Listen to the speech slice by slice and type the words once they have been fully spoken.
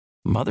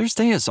Mother's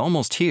Day is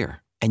almost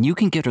here, and you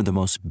can get her the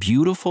most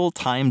beautiful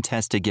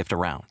time-tested gift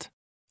around.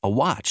 A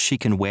watch she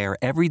can wear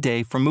every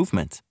day from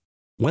Movement.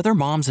 Whether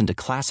mom's into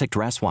classic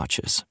dress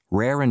watches,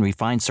 rare and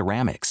refined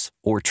ceramics,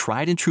 or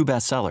tried and true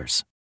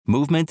bestsellers,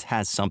 Movement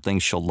has something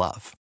she'll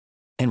love.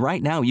 And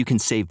right now you can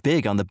save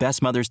big on the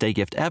best Mother's Day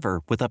gift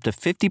ever with up to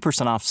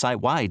 50% off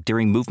site-wide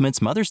during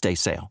Movement's Mother's Day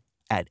sale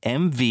at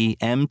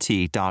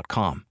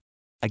MVMT.com.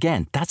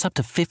 Again, that's up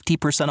to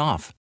 50%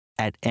 off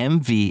at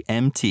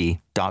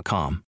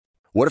MVMT.com.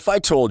 What if I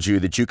told you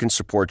that you can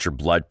support your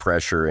blood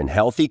pressure and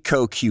healthy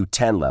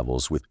CoQ10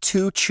 levels with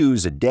 2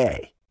 chews a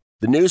day?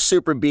 The new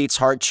Super Beats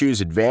Heart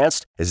Chews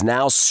Advanced is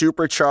now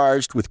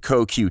supercharged with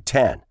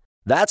CoQ10.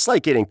 That's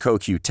like getting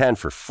CoQ10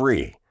 for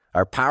free.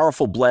 Our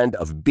powerful blend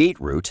of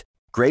beetroot,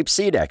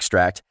 grapeseed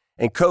extract,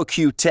 and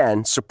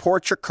CoQ10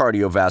 supports your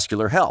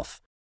cardiovascular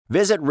health.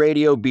 Visit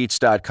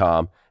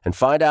radiobeats.com and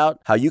find out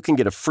how you can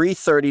get a free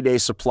 30-day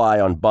supply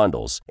on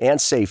bundles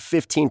and save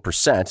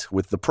 15%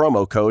 with the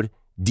promo code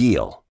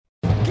DEAL.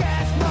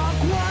 Gas mark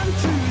 1, 2,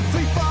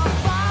 3, 4,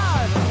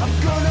 5.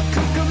 I'm gonna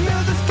cook a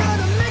meal that's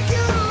gonna make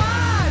you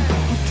mine.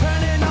 I'm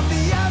turning up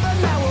the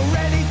oven, now we're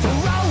ready to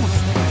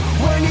roast.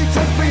 When you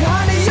touch me,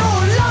 honey,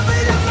 you'll love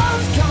it the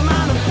most. Come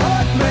on and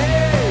put me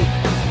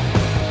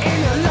in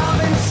a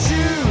loving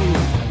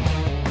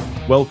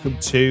stew. Welcome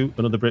to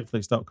another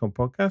Britflix.com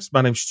podcast.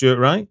 My name's Stuart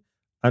Wright,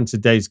 and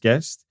today's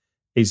guest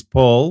is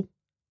Paul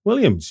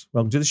Williams.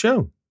 Welcome to the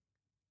show.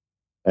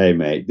 Hey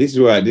mate, this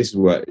is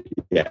what.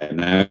 Yeah,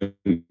 now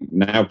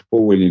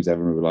Paul Williams,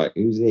 everyone will be like,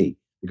 who's he?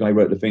 The guy who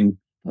wrote the thing,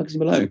 Bugsy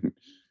Malone.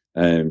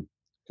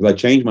 Because I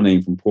changed my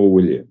name from Paul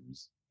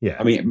Williams. Yeah,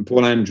 I mean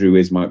Paul Andrew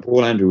Williams is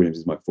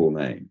my full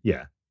name.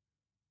 Yeah,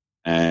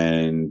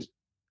 and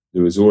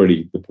there was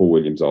already the Paul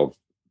Williams of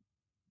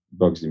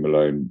Bugsy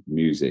Malone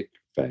music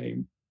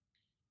fame.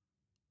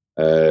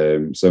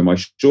 So my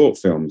short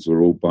films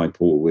were all by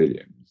Paul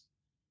Williams,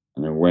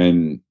 and then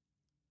when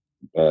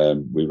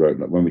we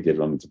did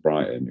London to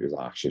Brighton, it was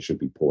actually it should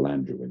be Paul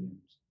Andrew Williams.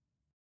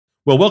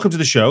 Well, welcome to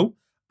the show.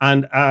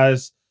 And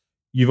as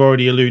you've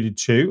already alluded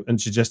to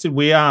and suggested,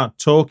 we are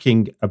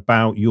talking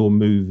about your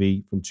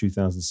movie from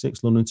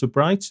 2006, London to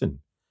Brighton,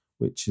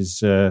 which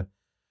has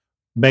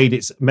made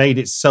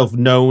itself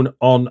known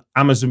on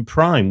Amazon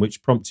Prime,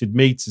 which prompted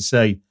me to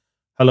say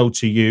hello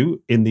to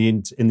you in the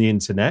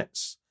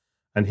internets.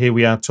 And here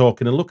we are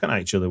talking and looking at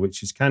each other,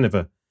 which is kind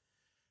of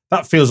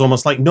that feels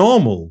almost like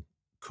normal.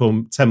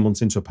 Come 10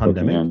 months into a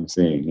pandemic. I'm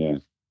seeing, yeah.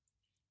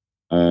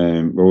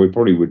 Well, we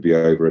probably would be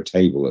over a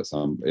table at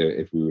some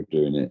if we were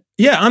doing it.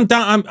 Yeah, I'm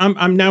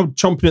now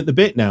chomping at the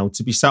bit now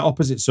to be sat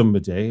opposite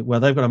somebody where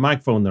they've got a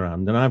microphone in their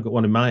hand and I've got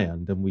one in my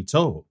hand and we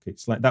talk.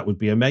 It's like that would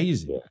be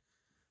amazing.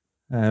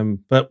 Yeah.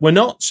 But we're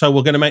not, so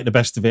we're going to make the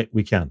best of it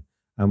we can,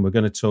 and we're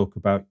going to talk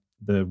about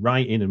the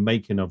writing and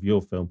making of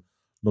your film,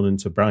 London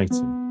to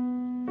Brighton.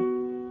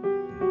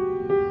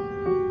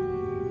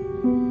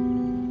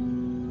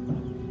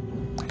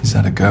 Is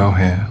that a girl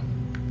here?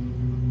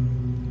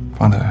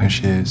 Find out who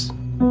she is.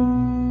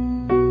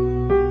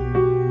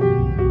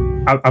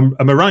 Am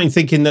I right in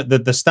thinking that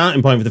the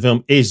starting point for the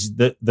film is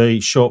that the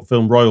short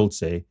film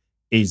royalty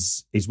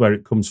is where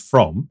it comes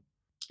from?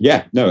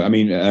 Yeah, no, I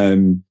mean,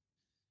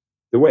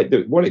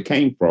 what it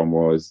came from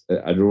was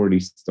I'd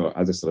already started,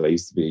 as I said, I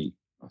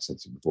said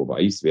to you before, but I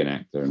used to be an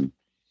actor, and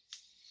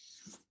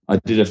I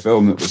did a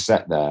film that was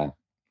set there.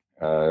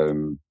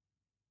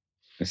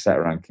 It's set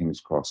around King's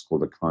Cross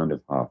called A Kind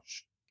of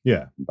Hush.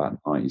 Yeah, about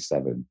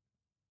 97,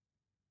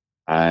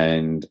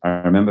 and I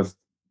remember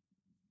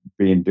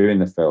doing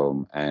the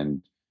film,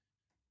 and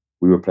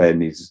we were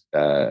playing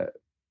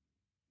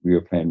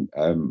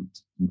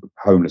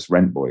homeless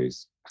rent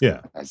boys.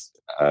 Yeah, and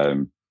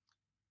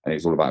it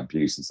was all about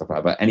abuse and stuff like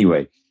that. But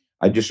anyway,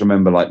 I just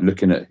remember like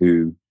looking at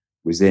who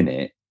was in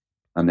it,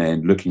 and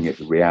then looking at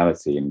the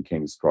reality in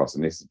King's Cross,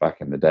 and this is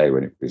back in the day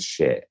when it was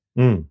shit,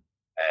 and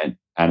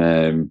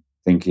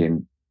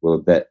thinking, well,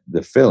 that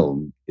the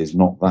film is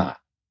not that.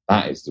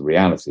 That is the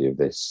reality of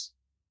this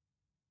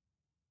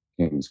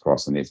King's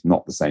Cross, and it's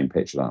not the same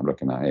picture that I'm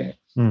looking at here.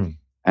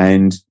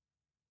 And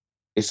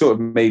it sort of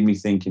made me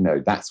think,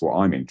 that's what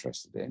I'm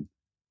interested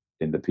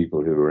in the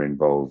people who are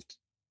involved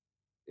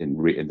in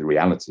the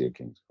reality of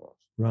King's Cross.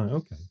 Right,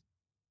 okay.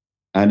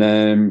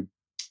 And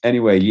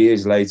anyway,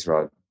 years later,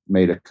 I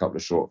made a couple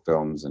of short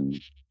films and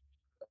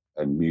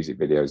music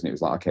videos, and it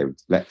was like, okay,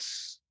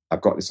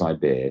 I've got this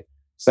idea,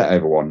 set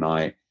over one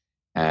night,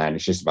 and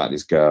it's just about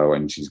this girl,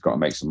 and she's got to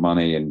make some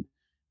money, and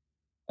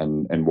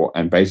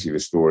basically the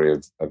story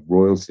of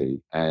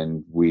royalty.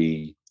 And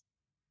we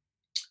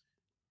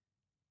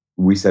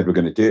said we're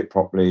going to do it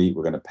properly,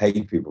 we're going to pay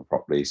people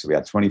properly. So we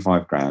had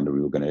 25 grand, and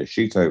we were going to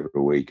shoot over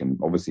a week, and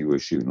obviously we were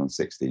shooting on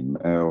 16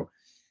 mil,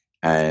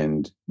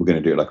 and we're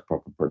going to do it like a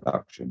proper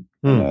production.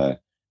 And,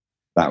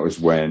 that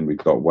was when we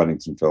got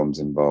Wellington Films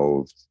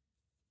involved,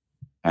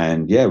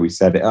 and yeah, we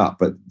set it up.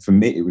 But for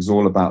me, it was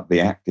all about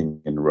the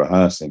acting and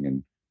rehearsing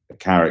and the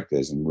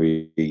characters, and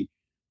we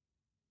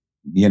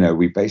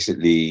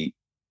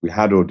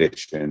had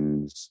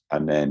auditions,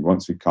 and then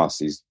once we cast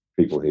these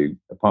people who,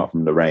 apart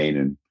from Lorraine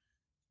and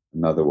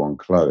another one,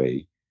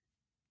 Chloe,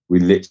 we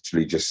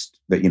literally just,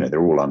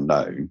 they're all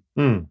unknown.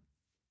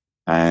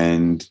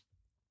 And,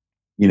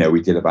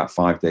 we did about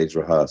 5 days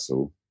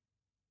rehearsal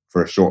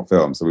for a short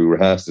film. So we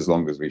rehearsed as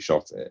long as we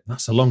shot it.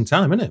 That's a long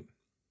time, isn't it?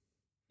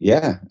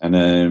 Yeah. And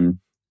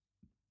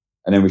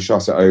then we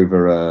shot it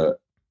over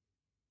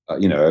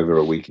over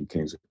a week in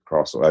King's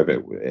Cross, or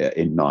over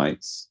in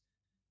nights.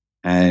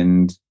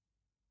 And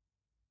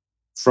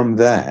from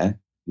there,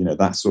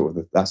 that's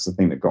the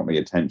thing that got me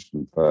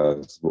attention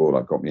first of all.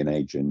 Like, got me an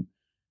agent,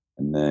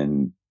 and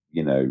then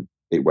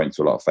it went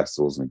to a lot of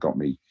festivals and it got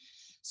me.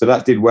 So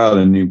that did well,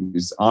 and it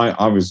was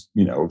I was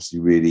obviously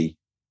really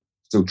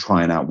still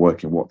trying out,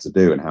 working what to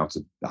do and how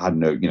to. I had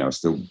no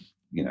still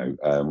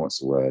what's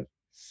the word,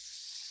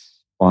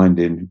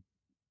 finding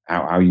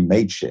out how you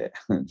made shit.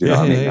 Do you know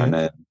what I mean?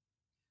 Yeah.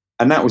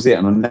 And that was it.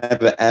 And I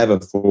never ever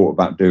thought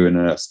about doing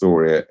a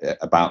story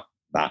about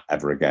that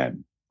ever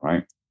again.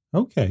 Right.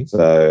 Okay.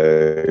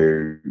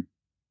 So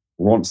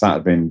once that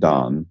had been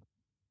done,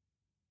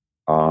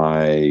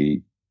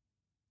 I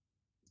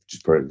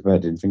just put it to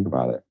bed, didn't think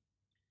about it.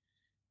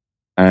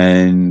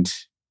 And,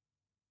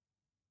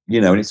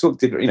 and it sort of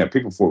did,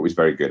 people thought it was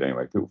very good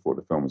anyway. People thought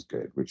the film was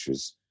good, which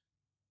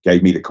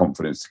gave me the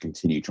confidence to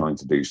continue trying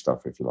to do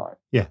stuff, if you like.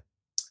 Yeah.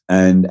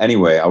 And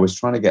anyway, I was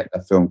trying to get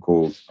a film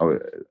called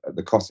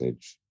The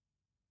Cottage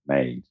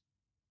made.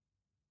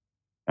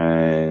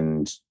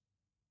 And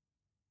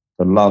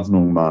for love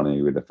nor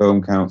money, with the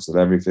film council,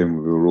 everything,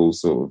 we were all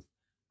sort of,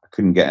 I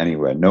couldn't get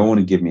anywhere. No one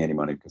would give me any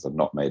money because I'd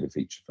not made a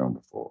feature film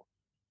before.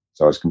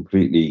 So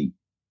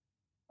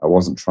I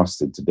wasn't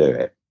trusted to do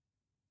it.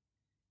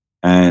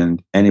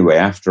 And anyway,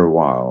 after a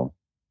while,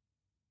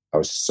 I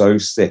was so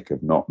sick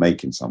of not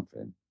making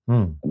something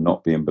and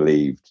not being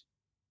believed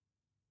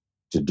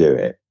to do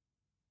it.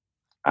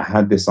 I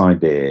had this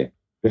idea,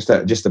 just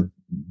a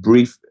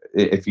brief,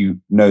 if you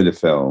know the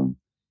film,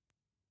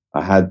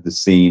 I had the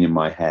scene in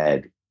my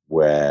head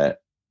where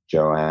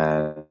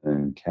Joanne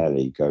and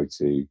Kelly go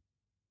to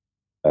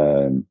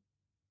the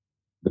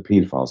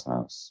paedophile's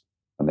house,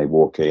 and they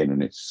walk in,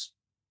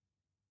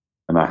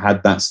 and I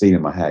had that scene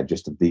in my head,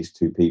 just of these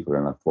two people,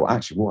 and I thought,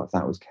 actually, what if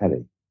that was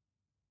Kelly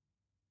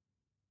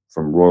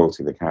from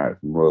Royalty, the character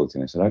from Royalty?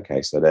 And I said,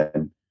 okay. So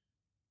then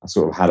I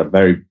sort of had a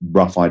very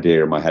rough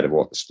idea in my head of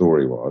what the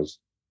story was.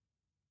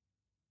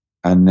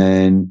 And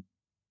then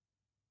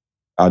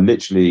I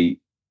literally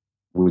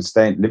was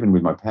living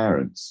with my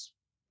parents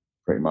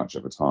pretty much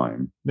at the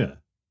time. Yeah.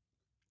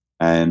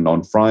 And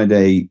on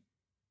Friday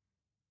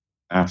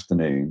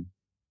afternoon,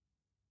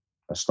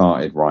 I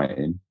started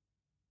writing.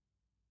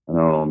 And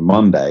on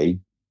Monday,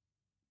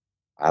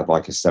 I had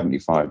like a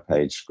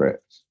 75-page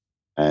script.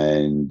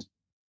 And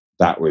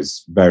that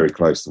was very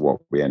close to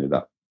what we ended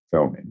up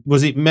filming.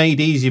 Was it made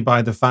easier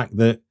by the fact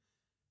that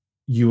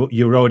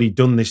you've already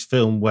done this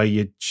film where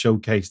you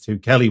showcased who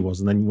Kelly was,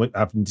 and then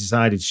having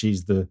decided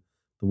she's the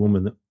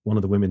woman, one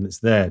of the women that's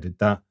there? Did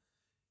that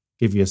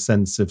give you a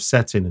sense of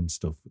setting and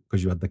stuff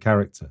because you had the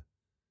character?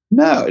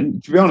 No,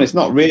 to be honest,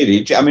 not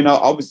really. I mean,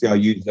 obviously I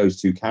used those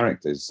two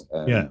characters,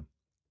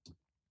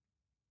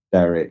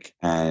 Derek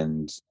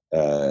and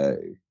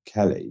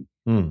Kelly.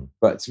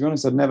 But to be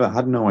honest,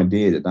 had no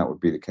idea that would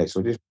be the case.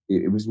 So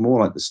it was more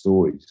like the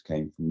story just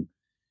came from.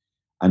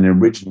 And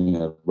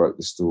originally I wrote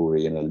the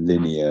story in a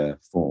linear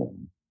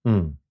form.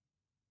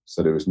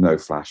 So there was no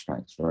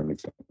flashbacks or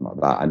anything like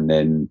that. And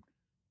then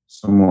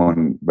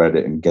someone read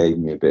it and gave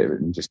me a bit of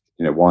it and just,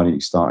 why don't you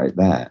start it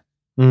there?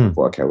 I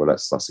thought, okay, well,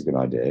 that's a good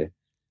idea.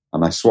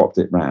 And I swapped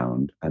it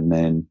round. And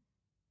then,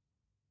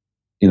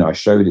 I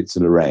showed it to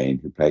Lorraine,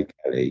 who played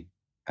Kelly,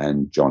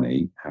 and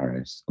Johnny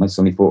Harris. And I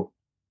suddenly thought,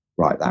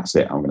 right, that's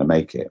it. I'm going to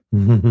make it.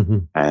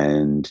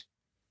 And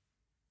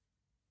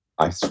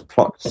I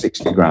plucked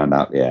 60 grand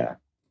out the air.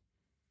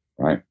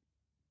 Right.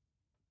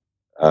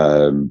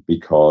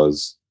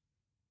 Because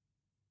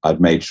I'd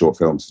made short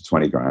films for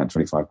 20 grand,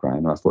 25 grand.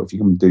 And I thought, if you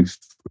can do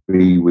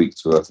 3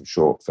 weeks worth of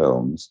short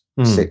films,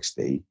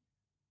 60,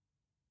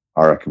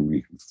 I reckon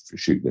we can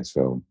shoot this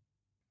film.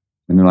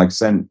 And then I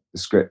sent the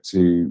script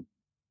to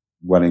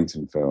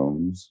Wellington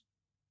Films,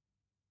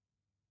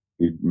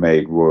 who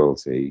made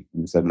Royalty,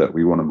 and said, look,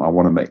 I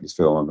want to make this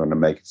film. I'm going to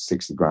make it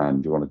 60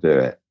 grand. Do you want to do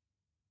it?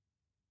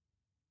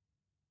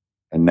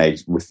 And they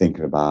were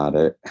thinking about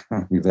it.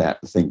 We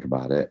had to think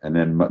about it. And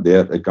then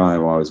the guy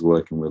who I was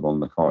working with on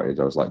The Cottage,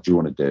 I was like, do you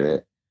want to do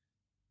it?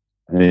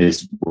 And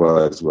his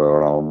words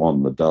were, I'm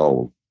on the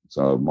dole,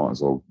 so might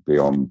as well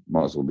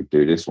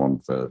do this one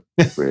for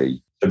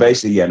free. So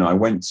basically, I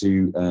went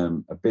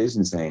to a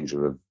business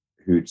angel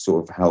who'd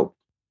sort of helped,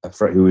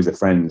 who was a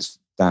friend's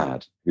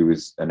dad, who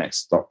was an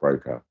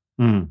ex-stockbroker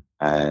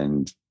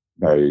and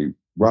very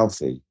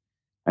wealthy.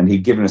 And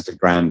he'd given us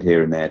 $1,000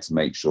 here and there to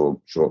make short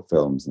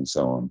films and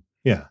so on.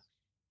 Yeah.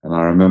 And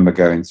I remember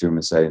going to him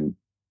and saying,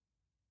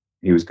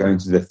 he was going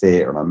to the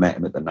theatre, and I met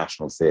him at the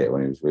National Theatre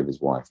when he was with his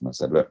wife. And I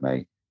said, look,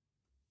 mate,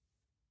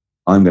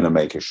 I'm going to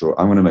make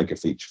a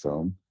feature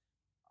film.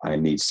 I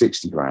need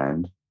 60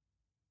 grand.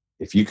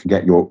 If you can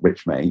get your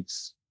rich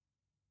mates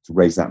to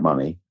raise that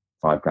money,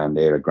 $5,000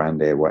 here,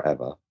 $1,000 here,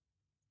 whatever,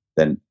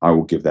 then I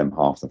will give them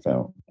half the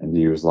film. And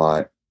he was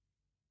like,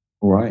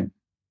 all right.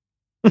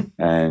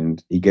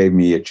 And he gave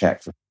me a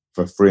check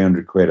for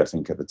 300 quid, I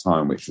think, at the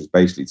time, which was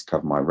basically to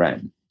cover my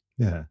rent.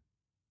 Yeah.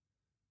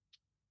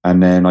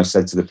 And then I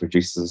said to the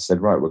producers, I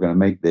said, right, we're going to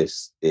make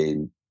this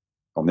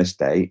on this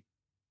date.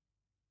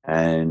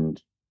 And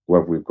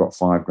whether we've got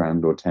 5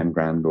 grand or 10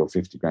 grand or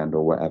 50 grand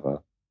or whatever,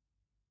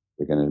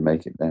 we're going to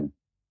make it then.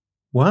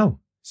 Wow.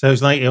 So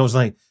it was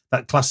like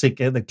that classic,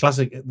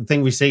 the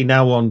thing we see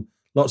now on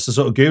lots of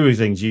sort of guru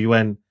things. You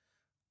went,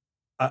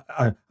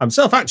 I'm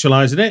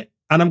self-actualizing it,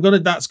 and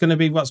that's going to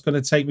be what's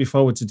going to take me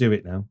forward to do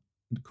it now,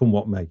 come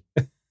what may.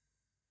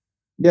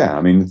 Yeah.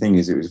 I mean, the thing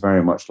is, it was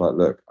very much like,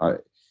 look,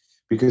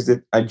 because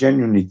I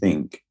genuinely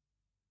think,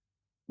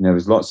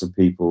 there's lots of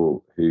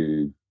people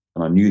who,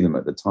 and I knew them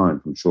at the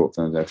time from short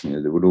films,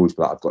 everything, they would always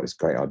be like, I've got this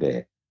great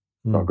idea.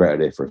 I've got a great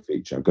idea for a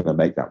feature. I'm going to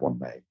make that one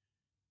day.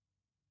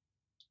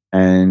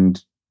 And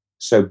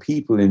so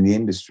people in the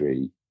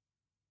industry,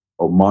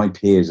 or my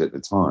peers at the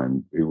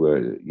time, who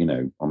were,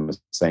 on the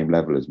same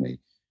level as me,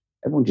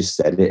 everyone just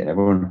said it and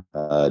everyone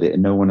heard it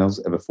and no one else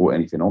ever thought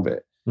anything of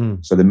it.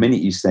 So the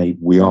minute you say,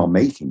 we are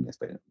making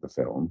the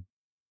film,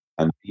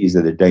 and these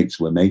are the dates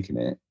we're making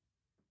it,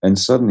 and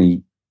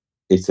suddenly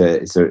it's a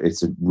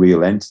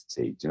real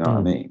entity. Do you know what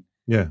I mean?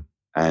 Yeah.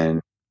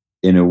 And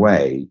in a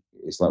way,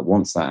 it's like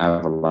once that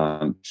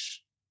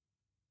avalanche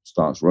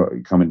starts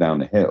coming down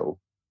the hill,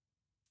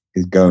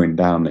 is going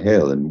down the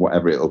hill, and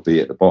whatever it'll be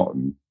at the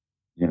bottom,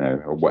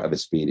 or whatever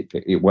speed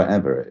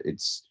whatever,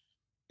 it's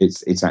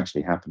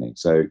actually happening.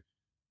 So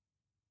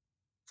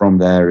from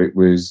there, it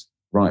was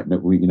right.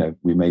 We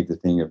made the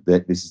thing of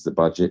that. This is the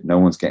budget. No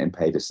one's getting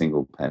paid a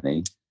single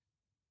penny.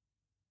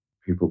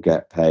 People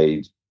get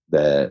paid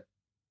their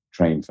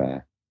train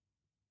fare,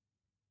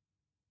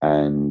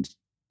 and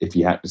if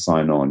you had to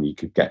sign on, you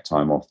could get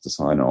time off to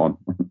sign on.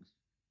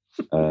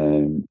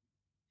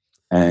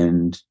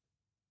 And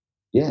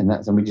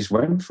we just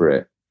went for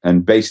it.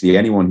 And basically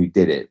anyone who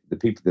did it, the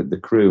people, the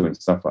crew and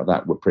stuff like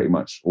that, were pretty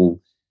much all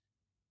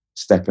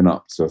stepping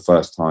up to a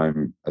first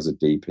time as a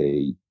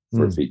DP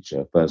for a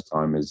feature, first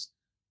time as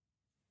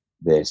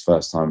this,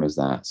 first time as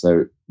that.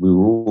 So we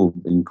were all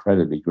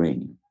incredibly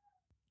green.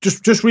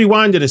 Just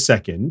rewind it a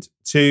second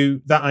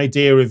to that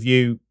idea of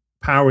you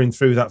powering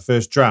through that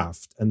first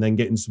draft and then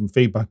getting some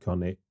feedback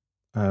on it.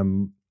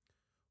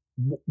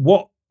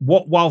 What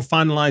while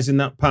finalizing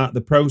that part of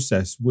the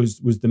process was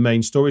the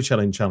main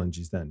storytelling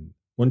challenges then?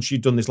 Once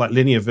you'd done this like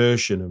linear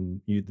version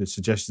and the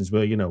suggestions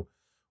were,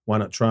 why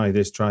not try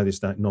this,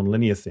 that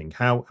non-linear thing?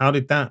 How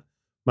did that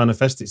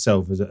manifest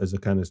itself as a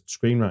kind of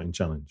screenwriting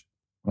challenge?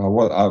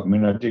 Well, I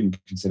mean, I didn't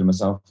consider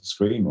myself a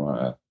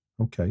screenwriter.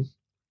 Okay.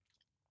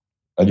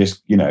 I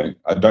just,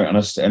 I don't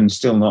understand, and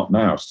still not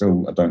now.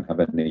 Still, I don't have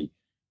any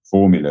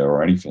formula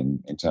or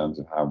anything in terms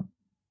of how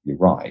you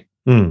write.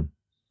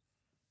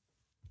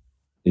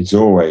 It's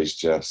always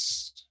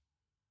just,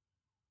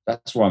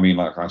 that's why I mean,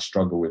 like, I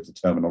struggle with the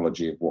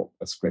terminology of what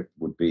a script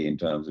would be in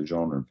terms of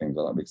genre and things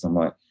like that, because I'm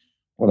like,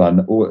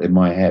 all in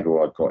my head,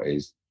 all I've got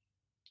is,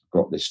 I've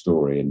got this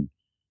story, and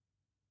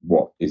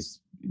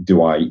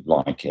do I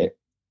like it?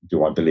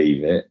 Do I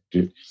believe it?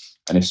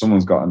 And if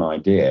someone's got an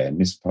idea,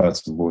 and this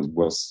person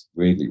was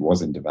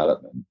in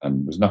development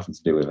and was nothing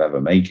to do with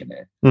ever making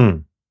it,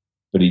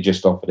 but he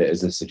just offered it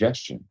as a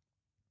suggestion.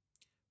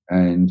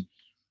 And,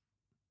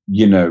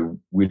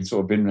 we'd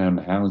sort of been around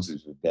the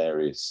houses with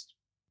various,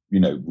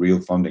 real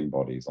funding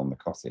bodies on the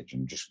cottage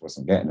and just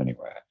wasn't getting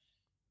anywhere.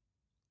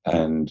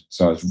 And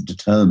so I was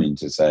determined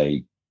to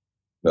say,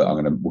 look,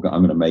 I'm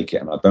going to make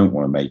it, and I don't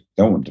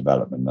want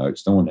development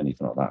notes, don't want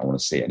anything like that. I want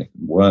to see it. And if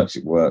it works,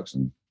 it works.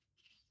 And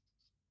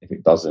if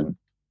it doesn't,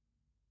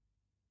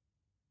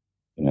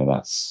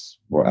 that's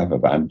whatever.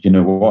 But, and you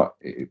know what?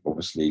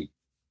 Obviously,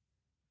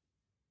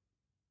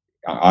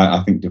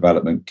 I think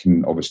development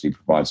can obviously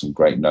provide some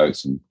great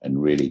notes and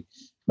really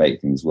make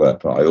things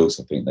work. But I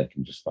also think they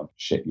can just fucking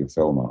shit your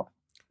film up.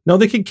 No,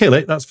 they can kill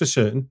it. That's for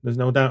certain. There's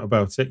no doubt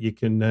about it. You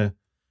can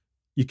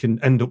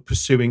end up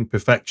pursuing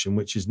perfection,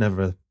 which is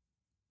never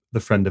the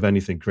friend of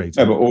anything creative.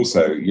 No, but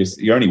also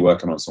you're only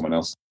working on someone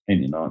else's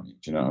opinion, aren't you?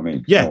 Do you know what I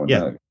mean? Yeah,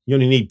 yeah. You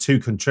only need two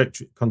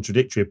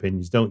contradictory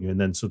opinions, don't you? And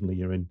then suddenly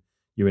you're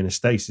in a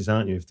stasis,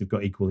 aren't you? If they've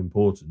got equal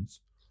importance.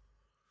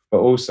 But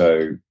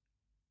also,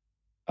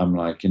 I'm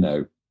like,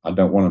 I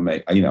don't want to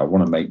make, I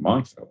want to make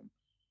my film,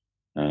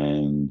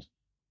 and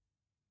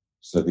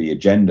so the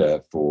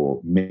agenda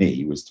for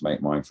me was to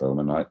make my film,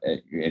 and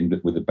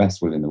with the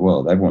best will in the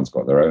world, everyone's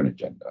got their own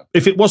agenda.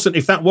 If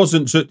that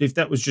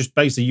was just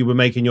basically you were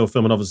making your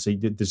film, and obviously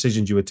the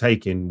decisions you were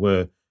taking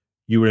were,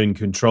 you were in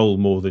control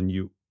more than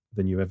you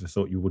ever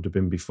thought you would have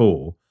been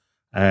before.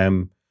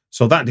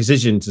 So that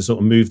decision to sort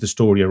of move the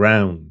story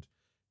around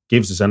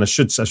gives us, and I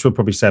should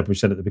probably say, we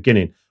said at the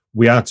beginning,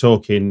 we are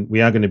going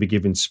to be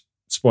giving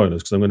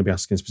spoilers, because I'm going to be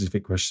asking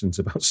specific questions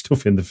about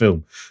stuff in the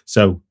film.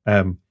 So,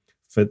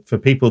 for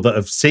people that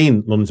have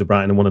seen London to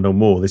Brighton and want to know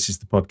more, this is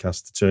the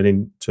podcast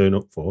to turn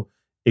up for.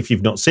 If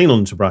you've not seen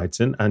London to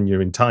Brighton and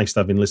you're enticed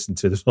having listened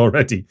to this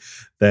already,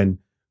 then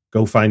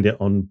go find it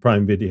on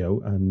Prime Video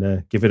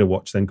and give it a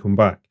watch, then come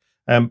back.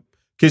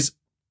 Because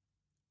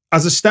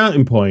as a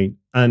starting point,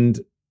 and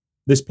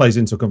this plays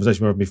into a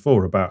conversation we had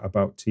before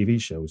about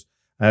TV shows,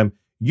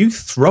 you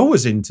throw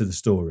us into the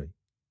story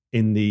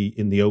in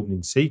the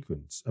opening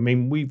sequence. I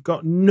mean, we've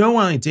got no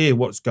idea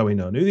what's going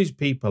on, who these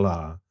people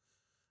are,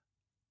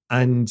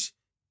 and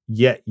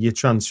yet you're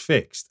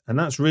transfixed. And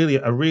that's really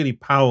a really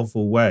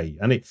powerful way.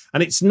 And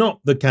it's not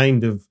the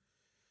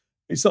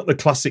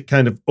classic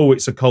kind of, oh,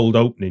 it's a cold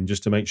opening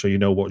just to make sure you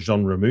know what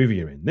genre movie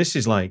you're in. This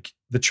is like,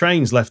 the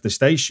train's left the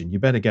station. You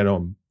better get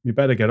on. You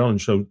better get on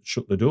and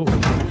shut the door.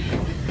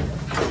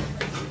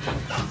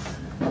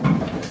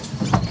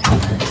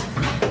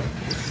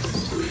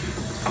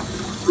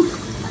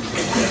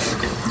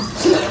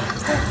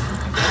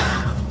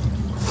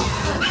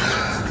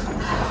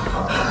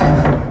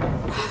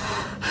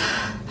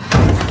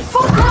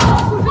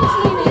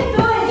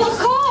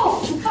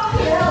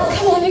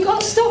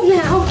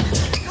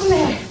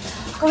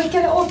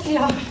 Get it off you.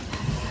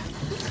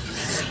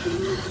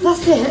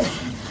 That's it.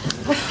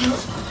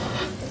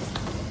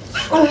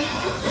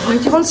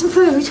 Do you want some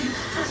food?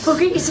 We'll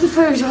get you some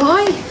food, all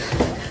right?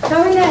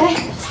 Go in there.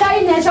 Stay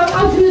in there. Don't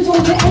open the door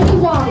to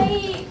anyone.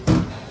 Hey,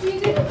 you're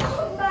going to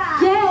come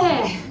back?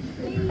 Yeah.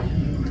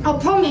 I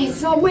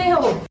promise, I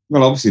will.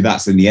 Well, obviously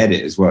that's in the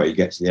edit as well. You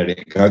get to the edit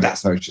and go,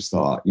 that's how it should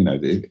start. I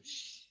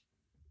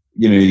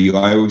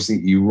always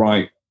think you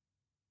write.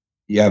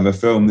 You have a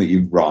film that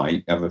you write,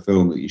 you have a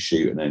film that you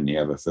shoot, and then you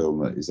have a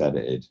film that is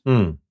edited.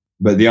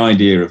 But the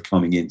idea of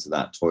coming into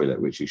that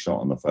toilet, which you shot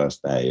on the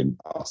first day, and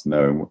us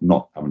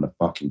not having a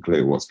fucking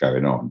clue what's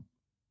going on,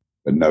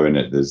 but knowing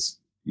that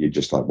you're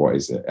just like, what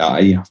is it?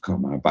 I've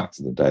come back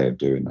to the day of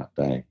doing that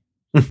day.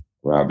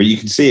 Wow. But you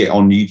can see it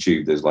on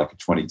YouTube. There's like a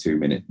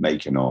 22-minute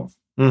making of.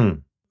 I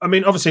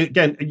mean, obviously,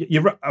 again,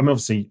 you're right. I mean,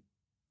 obviously, you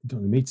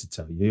don't need me to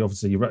tell you.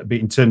 Obviously, you're right. But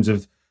in terms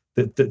of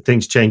that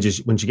things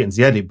changes when she gets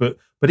into the edit,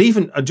 but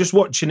even just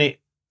watching it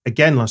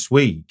again last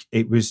week,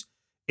 it was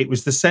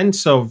the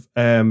sense of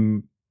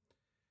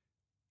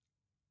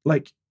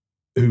like,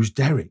 who's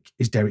Derek?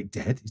 Is Derek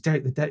dead? Is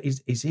Derek the dead?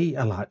 Is he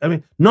alive? I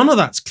mean, none of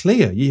that's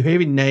clear. You're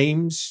hearing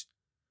names,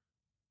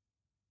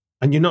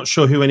 and you're not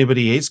sure who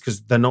anybody is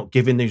because they're not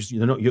giving these.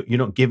 You're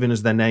not giving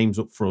us their names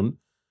up front,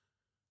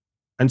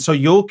 and so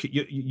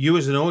you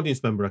as an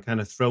audience member are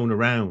kind of thrown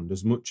around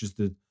as much as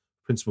the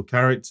principal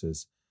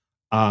characters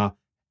are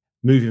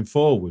moving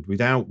forward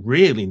without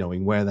really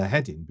knowing where they're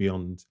heading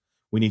beyond,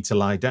 we need to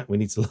lie down, we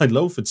need to lie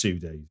low for 2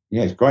 days.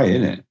 Yeah, it's great,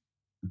 isn't it?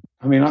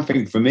 I mean, I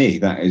think for me,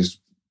 that is,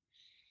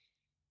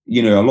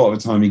 a lot of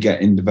the time you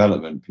get in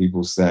development,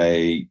 people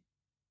say,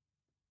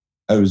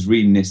 I was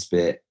reading this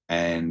bit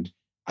and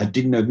I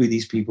didn't know who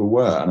these people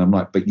were. And I'm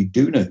like, but you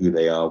do know who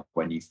they are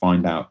when you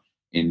find out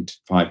in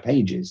 5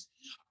 pages.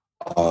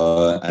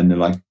 And they're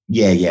like,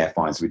 yeah,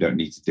 fine. So we don't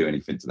need to do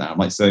anything to that. I'm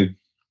like, so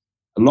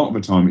a lot of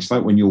the time, it's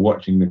like when you're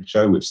watching the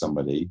show with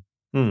somebody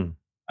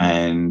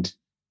and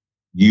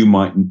you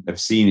might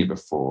have seen it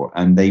before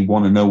and they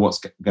want to know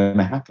what's going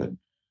to happen.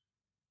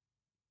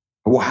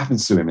 Or what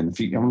happens to him in the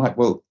future. I'm like,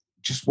 well,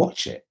 just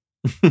watch it.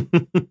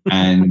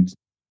 And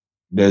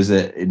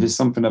there's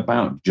something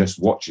about just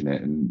watching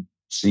it and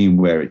seeing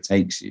where it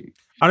takes you.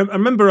 I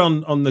remember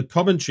on the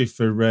commentary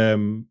for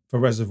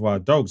Reservoir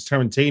Dogs,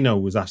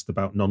 Tarantino was asked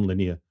about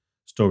nonlinear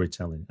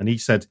storytelling. And he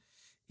said,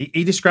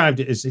 he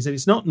described it as, he said,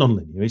 it's not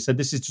nonlinear. He said,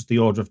 this is just the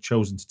order I've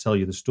chosen to tell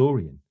you the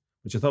story in,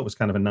 which I thought was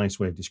kind of a nice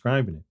way of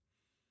describing it.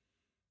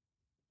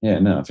 Yeah,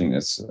 no, I think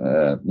that's,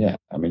 I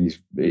mean,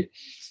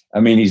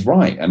 he's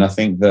right. And I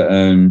think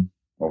that,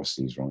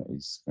 obviously he's right.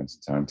 He's Quentin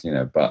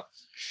Tarantino, but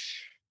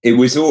it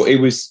was,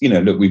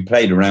 look, we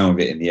played around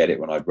with it in the edit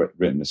when I'd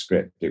written the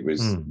script. It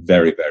was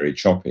very, very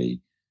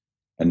choppy.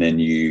 And then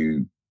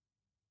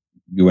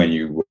when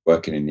you're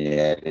working in the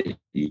edit,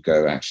 you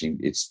go, actually,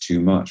 it's too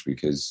much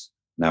because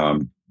now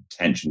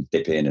tensions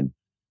dip in and,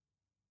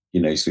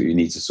 so you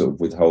need to sort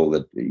of withhold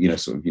that, you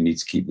need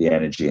to keep the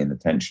energy and the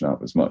tension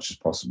up as much as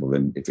possible.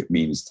 And if it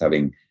means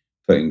putting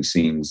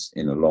scenes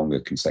in a longer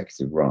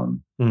consecutive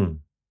run, then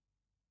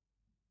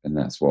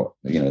that's what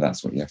you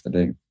have to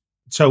do.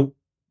 So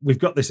we've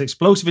got this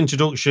explosive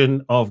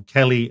introduction of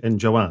Kelly and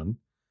Joanne,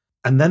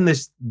 and then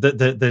there's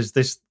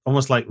this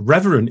almost like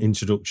reverent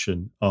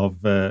introduction of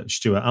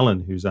Stuart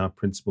Allen, who's our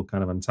principal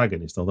kind of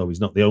antagonist, although he's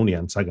not the only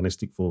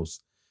antagonistic force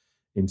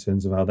in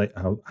terms of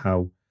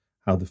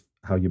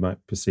how you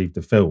might perceive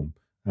the film.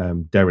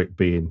 Derek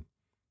being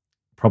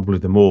probably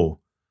the more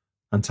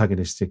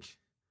antagonistic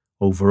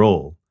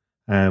overall.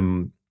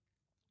 But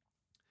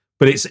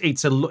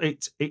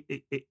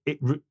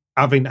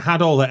having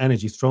had all that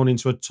energy thrown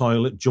into a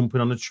toilet, jumping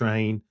on a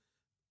train,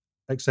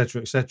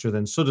 etc.,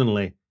 then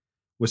suddenly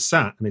we're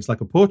sat, and it's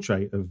like a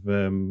portrait of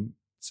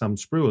Sam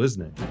Spruill,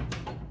 isn't it?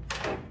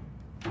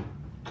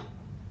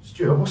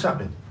 Stuart, what's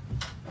happening?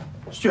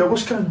 Stuart,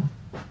 what's going on?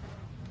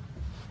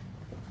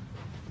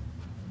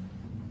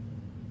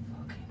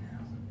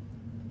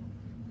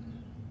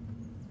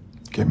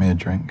 Get me a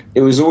drink. It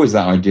was always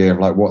that idea of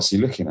like, what's he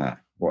looking at?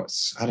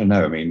 I don't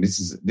know. I mean, this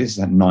is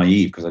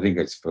naive because I didn't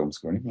go to film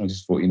school or anything. I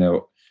just thought,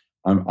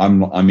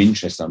 I'm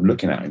interested. I'm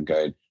looking at him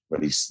going,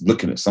 well, he's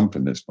looking at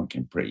something that's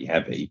fucking pretty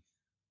heavy.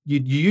 You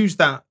use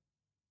that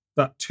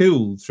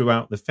tool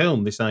throughout the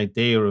film, this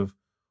idea of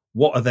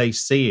what are they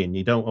seeing.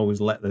 You don't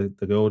always let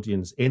the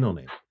audience in on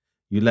it.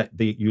 You let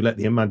the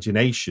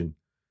imagination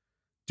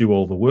do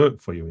all the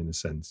work for you, in a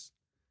sense,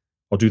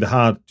 or do the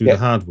hard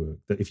work.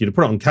 That if you'd have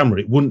put it on camera,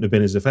 it wouldn't have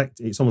been as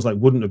effective. It's almost like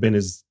wouldn't have been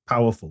as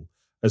powerful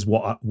as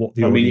what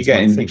the audience.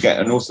 You get,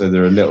 and also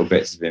there are little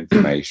bits of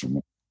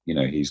information. You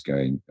know, he's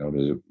going,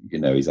 you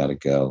know, he's had a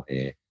girl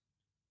here,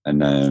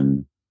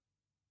 and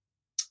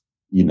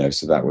you know,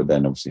 so that would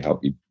then obviously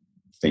help you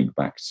think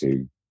back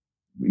to,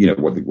 you know,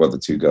 what the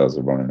two girls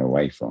are running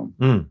away from.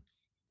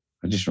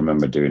 I just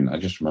remember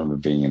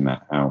being in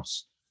that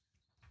house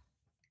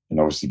and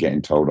obviously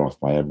getting told off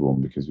by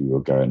everyone because we were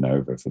going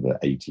over for the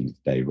 18th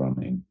day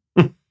running.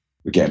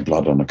 We're getting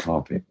blood on the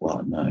carpet.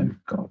 Well, no,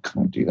 God, I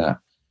can't do that.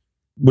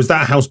 Was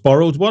that a house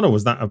borrowed one, or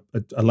was that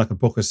like a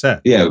Booker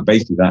set? Yeah,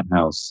 basically that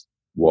house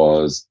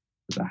was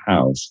the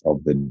house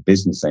of the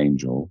business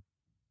angel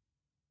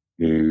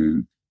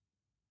who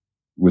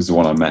was the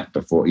one I met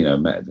before, you know,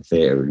 met at the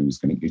theatre, and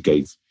who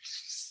gave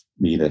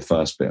me the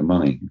first bit of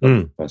money.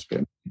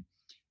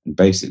 And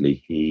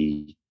basically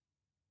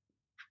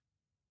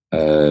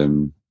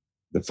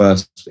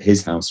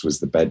his house was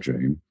the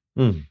bedroom,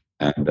 and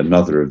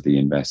another of the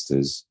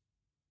investors,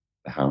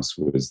 the house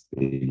was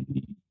the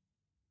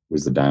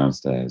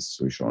downstairs.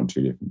 So we shot on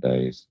 2 different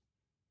days,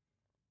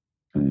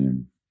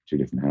 2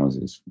 different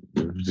houses.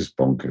 It was just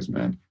bonkers,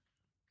 man.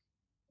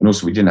 And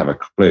also we didn't have a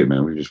clue,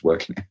 man. We were just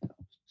working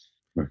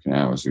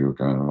out as we were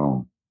going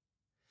along.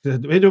 It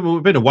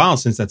had been a while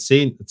since I'd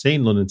seen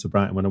London to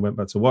Brighton when I went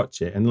back to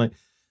watch it, and like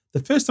the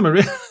first time I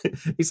realized,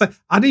 it's like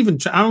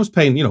I was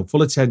paying, you know,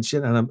 full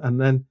attention, and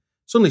then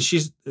suddenly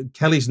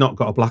Kelly's not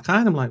got a black eye,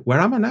 and I'm like,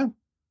 where am I now?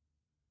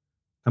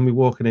 And we're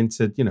walking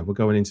into, you know, we're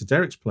going into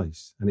Derek's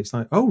place, and it's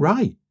like, oh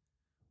right,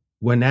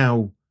 we're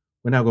now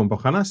going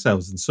back on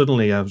ourselves, and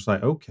suddenly I was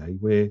like,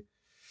 okay,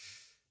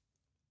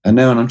 I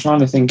know, and I'm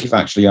trying to think if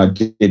actually I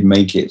did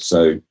make it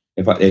so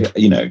if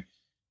you know,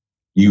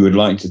 you would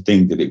like to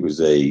think that it was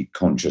a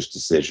conscious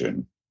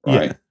decision,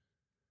 right? Yeah.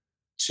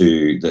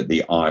 That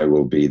the eye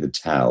will be the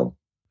tell.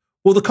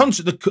 Well,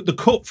 the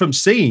cut from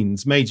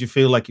scenes made you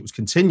feel like it was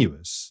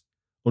continuous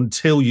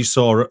until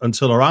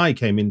her eye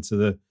came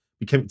until it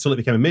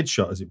became a mid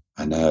shot.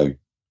 I know,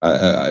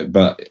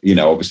 but you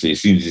know, obviously,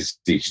 as soon as you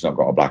see she's not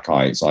got a black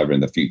eye, it's either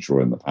in the future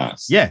or in the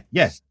past. Yeah,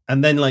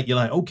 and then like you're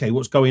like, okay,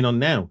 what's going on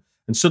now?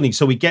 And suddenly,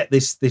 so we get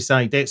this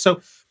idea. So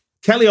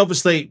Kelly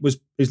obviously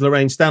is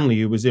Lorraine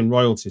Stanley, who was in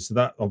royalty, so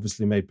that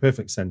obviously made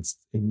perfect sense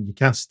in your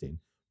casting.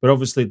 But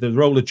obviously, the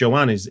role of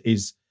Joanne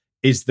is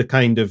the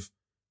kind of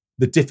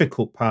the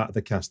difficult part of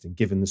the casting,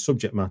 given the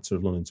subject matter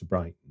of London to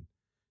Brighton.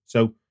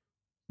 So,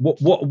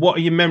 what are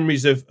your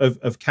memories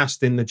of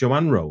casting the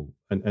Joanne role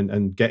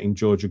and getting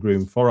Georgia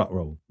Groom for that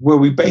role? Well,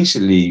 we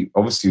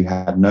obviously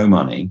had no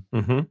money,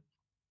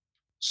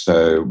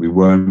 so we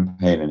weren't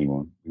paying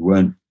anyone.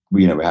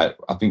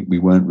 I think we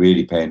weren't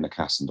really paying the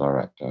casting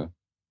director.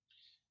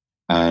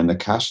 And the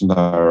casting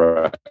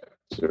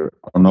director,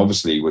 and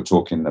obviously we're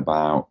talking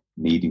about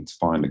needing to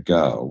find a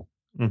girl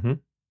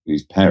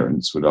whose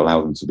parents would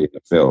allow them to be in a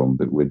film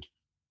that would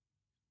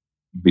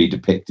be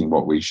depicting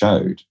what we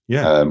showed,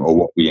 or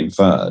what we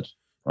inferred.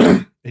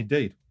 Right?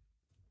 Indeed.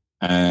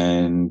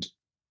 And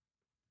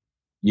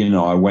you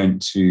know, I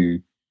went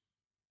to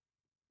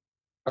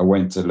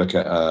look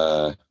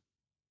at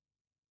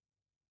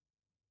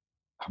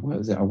what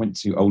was it? I went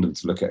to Oldham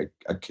to look at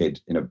a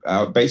kid.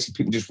 Basically,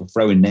 people just were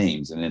throwing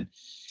names, and then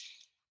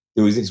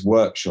there was this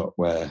workshop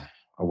where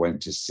I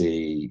went to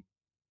see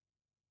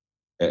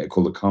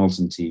called the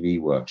Carlton TV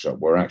workshop,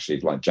 where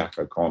actually like Jack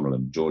O'Connell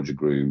and Georgia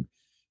Groom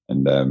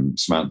and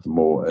Samantha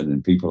Morton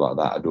and people like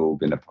that had all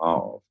been a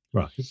part of.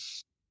 Right.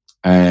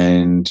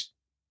 And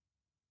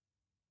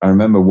I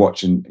remember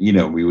watching, you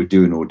know, we were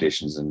doing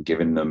auditions and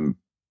giving them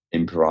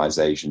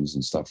improvisations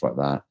and stuff like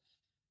that.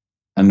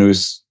 And there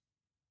was,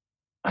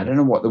 I don't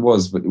know what there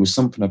was, but there was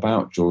something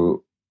about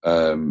Georgia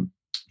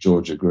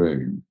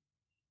Groom.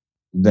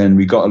 Then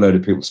we got a load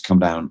of people to come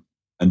down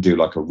and do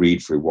like a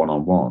read through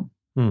one-on-one.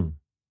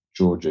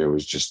 Georgia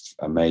was just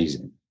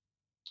amazing.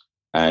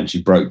 And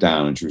she broke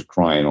down and she was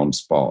crying on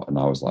spot. And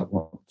I was like,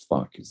 what the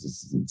fuck? This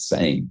is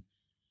insane.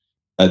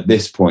 At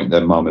this point,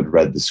 their mum had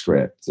read the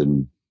script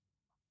and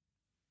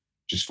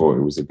just thought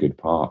it was a good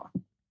part.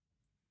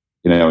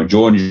 You know, and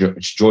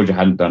Georgia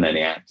hadn't done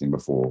any acting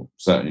before,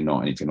 certainly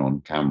not anything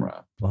on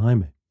camera.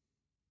 Blimey.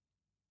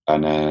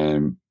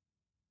 And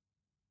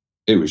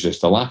it was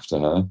just a laugh to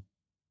her.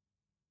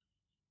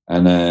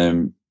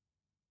 And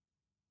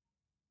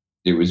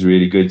it was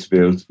really good to be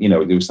able to, you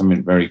know, there was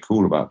something very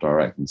cool about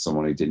directing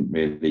someone who didn't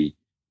really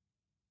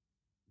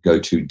go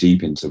too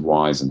deep into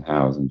whys and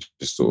hows and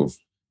just sort of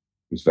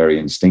was very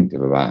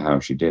instinctive about how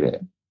she did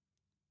it.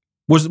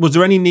 Was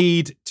there any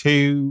need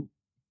to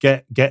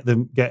get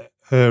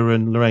her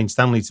and Lorraine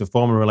Stanley to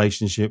form a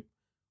relationship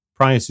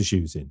prior to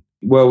shooting?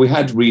 Well, we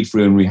had read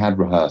through and we had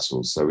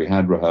rehearsals. So we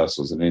had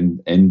rehearsals,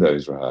 and in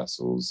those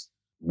rehearsals,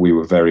 we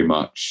were very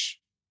much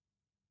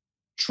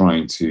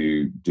trying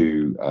to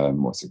do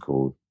what's it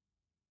called?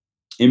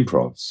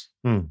 Improvs.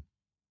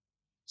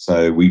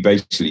 So we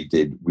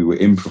were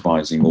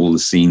improvising all the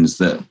scenes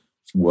that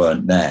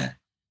weren't there,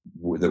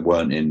 that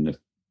weren't in the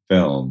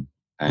film,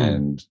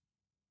 and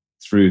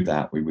through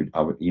that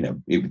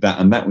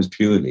that was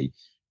purely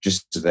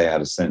just so they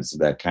had a sense of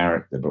their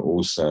character, but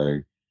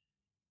also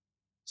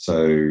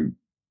so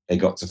they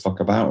got to fuck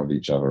about with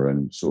each other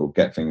and sort of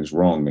get things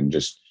wrong and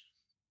just,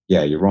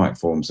 yeah, you're right,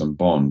 form some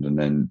bond. And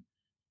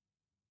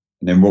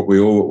then what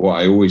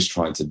I always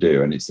try to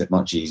do, and it's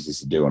much easier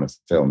to do on a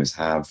film, is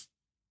have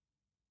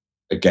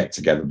a get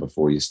together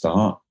before you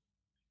start.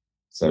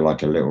 So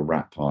like a little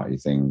rap party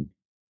thing,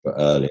 but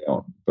early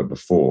on, but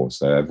before,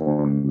 so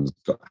everyone's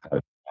got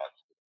a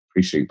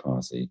pre-shoot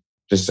party,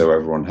 just so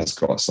everyone has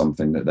got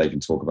something that they can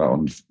talk about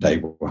on day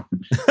one.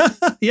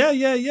 yeah.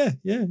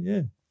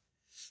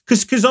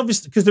 Because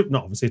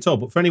not obviously at all,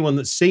 but for anyone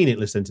that's seen it,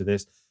 listening to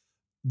this,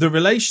 the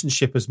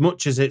relationship, as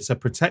much as it's a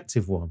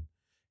protective one,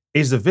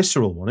 is a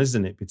visceral one,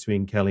 isn't it,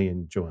 between Kelly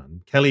and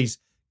Joanne? Kelly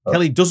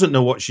doesn't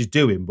know what she's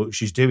doing, but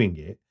she's doing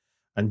it.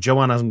 And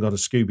Joanne hasn't got a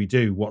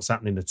Scooby-Doo what's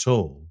happening at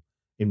all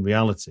in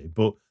reality,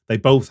 but they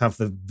both have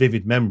the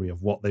vivid memory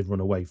of what they've run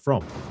away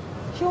from.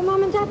 Does your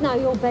mum and dad know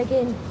you're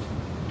begging?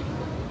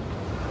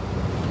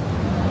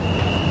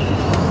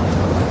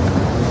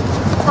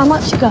 How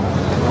much you got?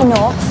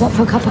 Enough. What,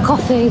 for a cup of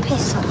coffee?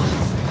 Piss off.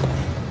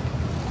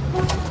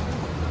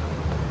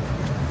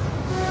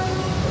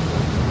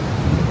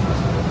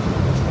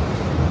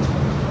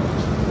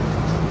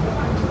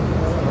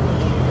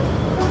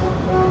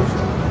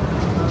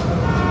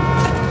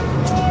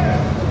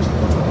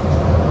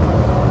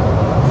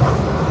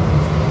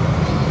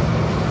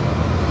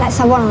 Let's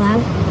have one of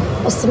them.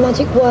 What's the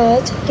magic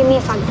word? Give me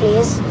a fag,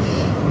 please.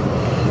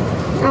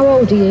 How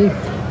old are you?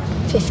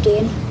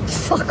 15.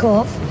 Fuck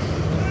off.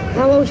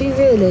 How old are you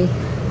really?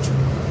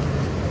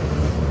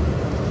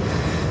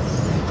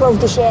 12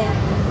 this year.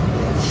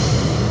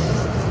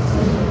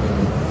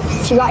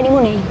 Have you got any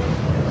money?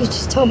 You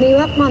just told me you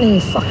had money,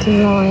 you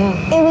fucking liar.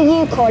 Who are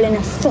you calling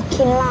a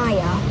fucking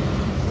liar?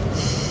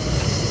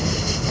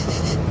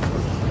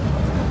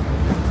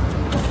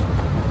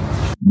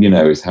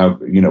 Is how,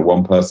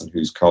 one person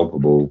who's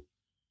culpable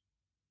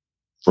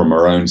from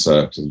her own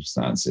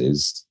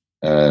circumstances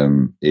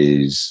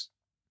is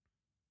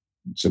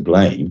to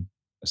blame,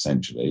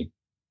 essentially,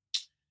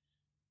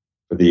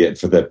 for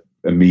the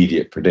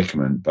immediate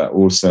predicament, but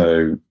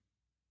also,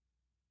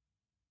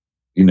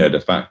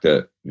 the fact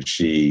that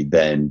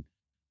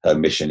her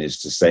mission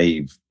is to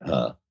save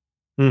her,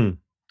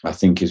 I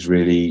think is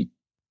really,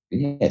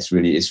 it's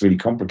really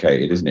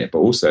complicated, isn't it? But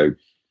also,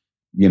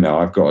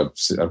 I've got a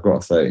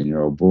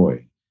 13-year-old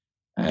boy,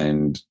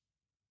 and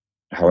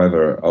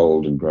however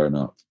old and grown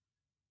up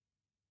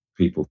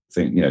people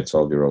think,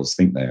 12-year-olds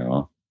think they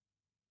are,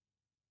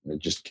 they're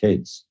just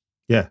kids.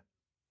 Yeah.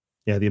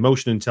 The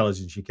emotional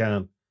intelligence, you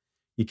can't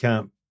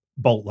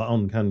bolt that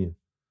on, can you?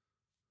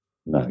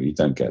 No, you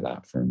don't get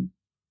that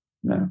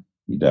no,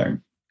 you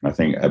don't. I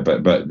think,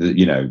 but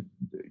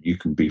you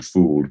can be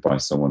fooled by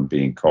someone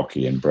being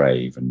cocky and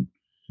brave, and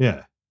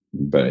they're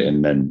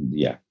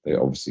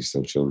obviously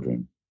still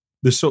children.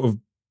 The sort of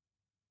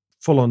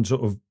full-on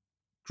sort of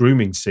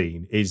grooming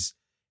scene is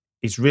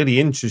really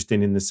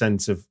interesting in the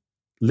sense of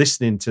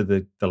listening to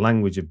the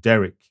language of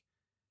Derek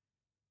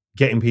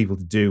getting people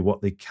to do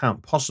what they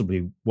can't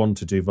possibly want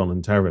to do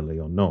voluntarily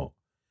or not.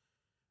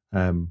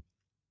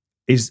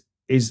 Is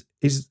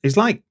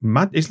like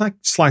mad. It's like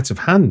sleight of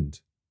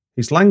hand.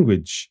 His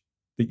language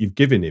that you've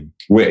given him.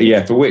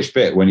 For which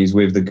bit? When he's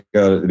with the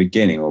girl at the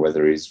beginning, or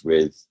whether he's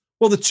with?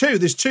 Well, there's two.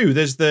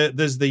 There's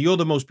the you're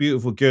the most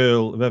beautiful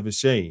girl I've ever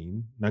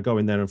seen. Now go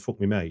in there and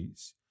fuck me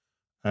mates.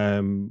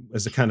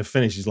 As a kind of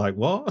finish, is like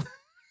what?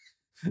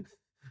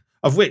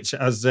 Of which,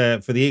 as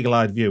for the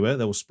eagle-eyed viewer,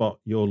 they will spot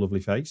your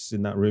lovely face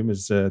in that room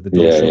as the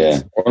door shuts.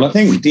 Yeah. Well, I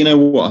think, do you know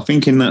what? I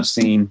think in that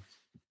scene,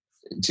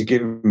 to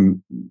give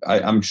him,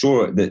 I'm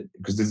sure that,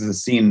 because there's a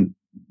scene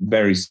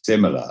very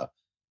similar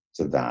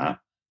to that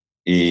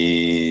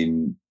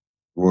in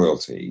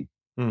Royalty.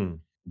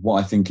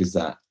 What I think is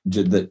that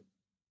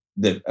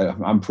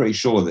I'm pretty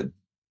sure that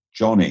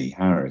Johnny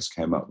Harris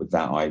came up with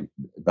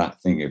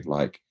that thing of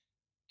like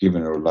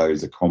giving her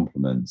loads of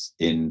compliments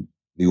in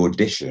the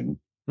audition.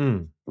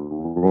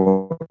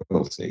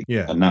 Royalty,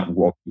 and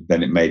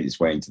then it made its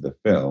way into the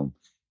film,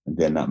 and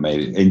then that made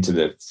it into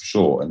the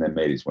short, and then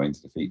made its way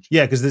into the feature.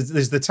 Yeah, because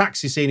there's the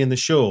taxi scene in the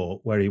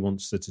short where he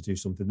wants her to do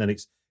something. Then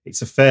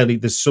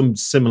there's some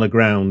similar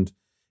ground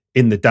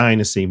in the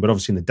diner scene, but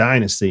obviously in the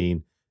diner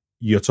scene,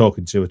 you're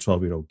talking to a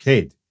 12-year-old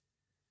kid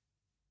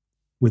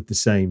with the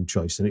same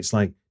choice, and it's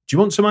like, do you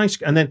want some ice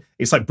cream? And then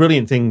it's like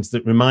brilliant things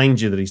that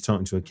remind you that he's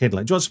talking to a kid.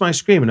 Like, do you want some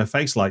ice cream? And her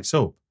face lights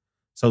up.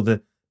 So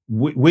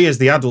we as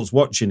the adults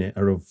watching it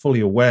are fully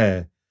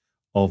aware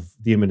of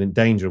the imminent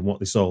danger and what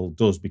this all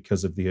does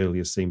because of the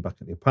earlier scene back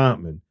at the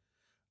apartment.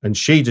 And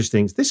she just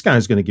thinks, this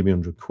guy's going to give me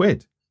 100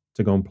 quid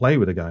to go and play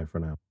with a guy for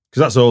an hour. Because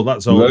that's all.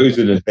 Those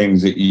are the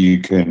things that you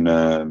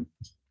can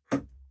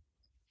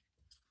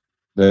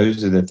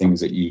those are the things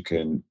that you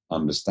can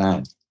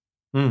understand.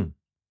 Mm.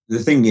 The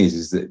thing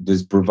is that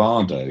there's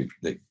bravado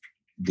that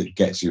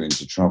gets you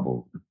into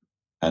trouble,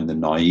 and the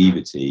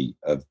naivety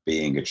of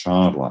being a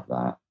child like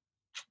that,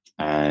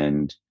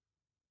 and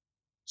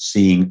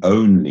seeing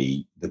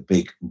only the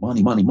big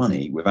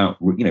money without,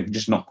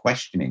 just not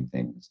questioning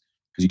things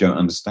because you don't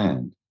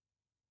understand.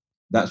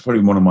 That's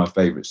probably one of my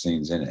favourite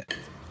scenes in it.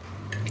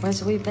 Where's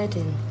the wee bed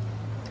in?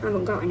 I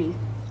haven't got any.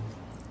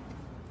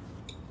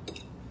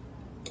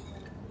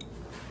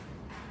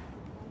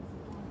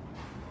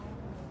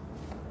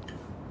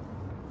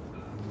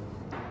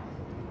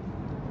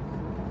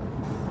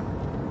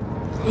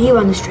 Are you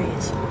on the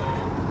streets?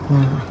 No.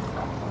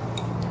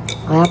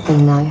 I have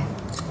been though.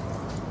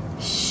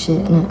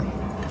 Shit, innit?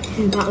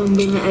 You're better than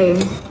being at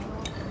home.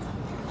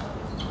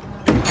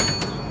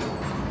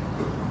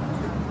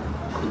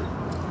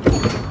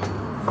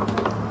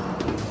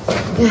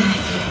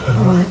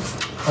 Alright.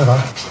 Hello.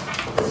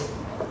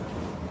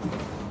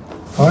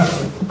 All right.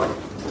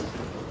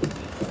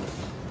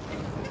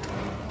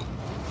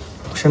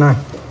 What's your name?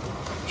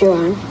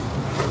 Joanne.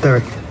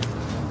 Derek.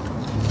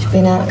 She's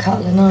been out a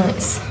couple of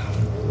nights.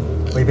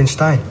 Where you been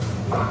staying?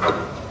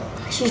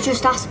 She's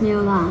just asked me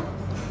all that.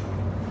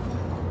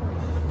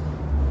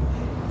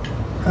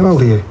 How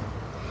old are you?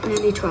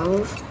 Nearly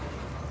 12. Do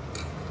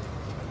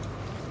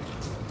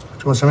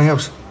you want something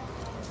else?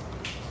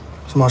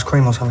 Some ice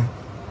cream or something?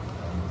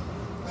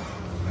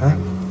 Huh?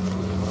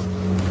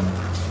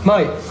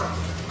 Mate,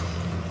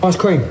 ice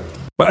cream.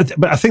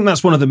 But I think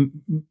that's one of the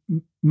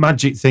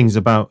magic things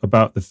about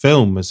the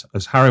film, as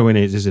harrowing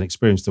it is an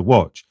experience to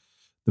watch.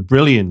 The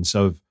brilliance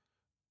of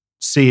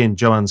seeing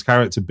Joanne's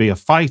character be a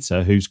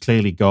fighter who's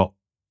clearly got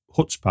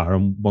chutzpah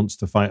and wants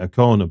to fight a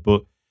corner,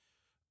 but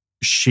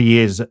she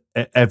is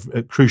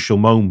at crucial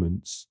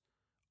moments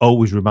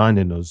always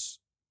reminding us,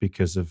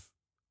 because of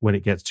when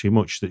it gets too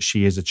much, that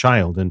she is a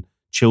child and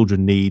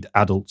children need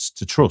adults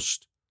to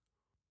trust.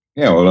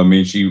 Yeah, well, I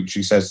mean, she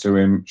says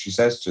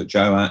to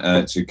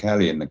Joanne, to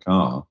Kelly in the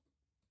car,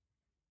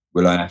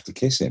 "Will I have to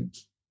kiss him?"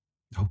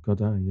 Oh God,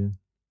 yeah.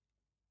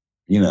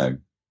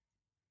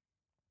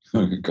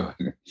 God,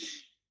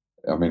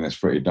 I mean, that's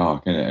pretty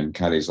dark, isn't it? And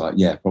Kelly's like,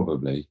 "Yeah,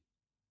 probably,"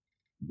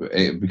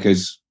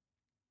 because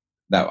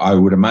that, I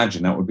would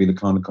imagine that would be the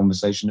kind of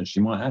conversation that she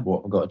might have.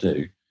 What have I got to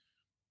do?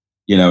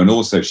 And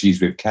also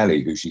she's with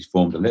Kelly, who she's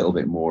formed a little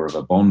bit more of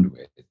a bond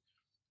with,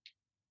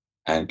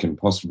 and can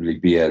possibly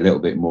be a little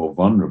bit more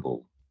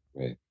vulnerable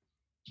with.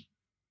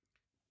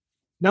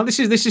 Now this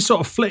is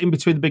sort of flitting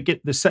between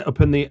the setup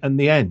and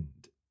the end,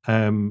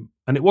 and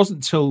it wasn't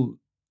until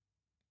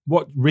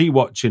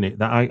rewatching it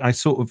that I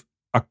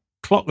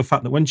clocked the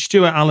fact that when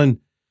Stuart Allen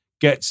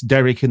gets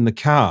Derek in the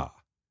car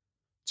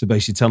to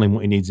basically tell him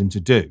what he needs him to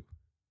do,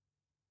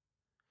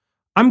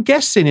 I'm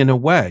guessing in a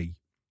way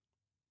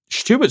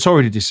Stuart's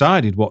already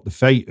decided what the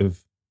fate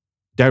of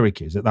Derek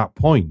is at that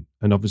point,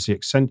 and obviously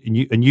and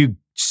you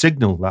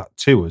signal that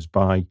to us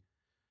by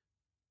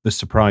the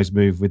surprise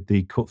move with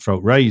the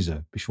cutthroat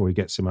razor before he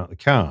gets him out of the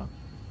car.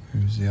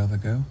 Who's the other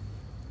girl?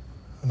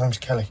 Her name's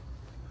Kelly.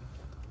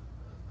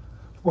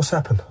 What's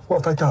happened?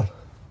 What have they done?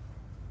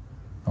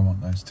 I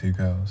want those two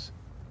girls.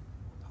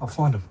 I'll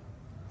find them.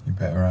 You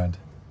better add.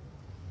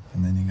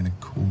 And then you're going to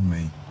call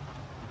me.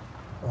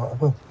 All right, I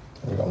will.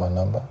 Have you got my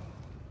number?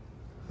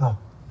 No.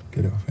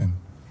 Get it off him.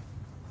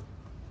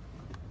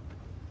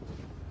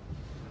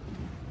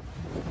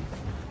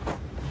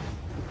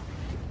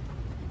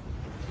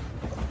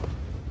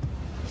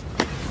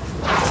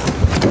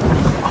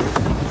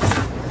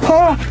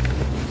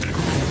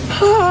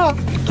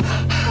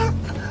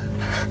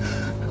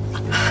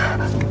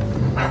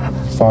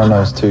 Find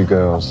those two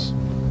girls.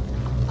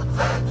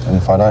 And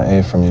if I don't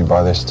hear from you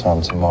by this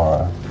time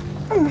tomorrow,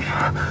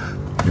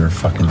 you're a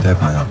fucking dead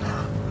man.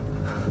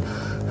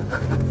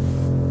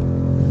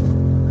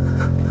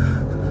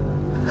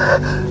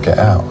 Get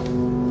out.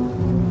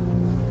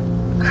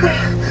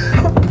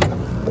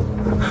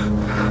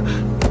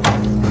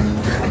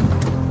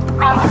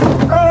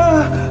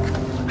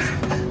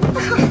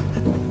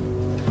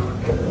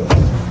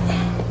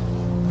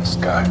 Let's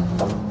go.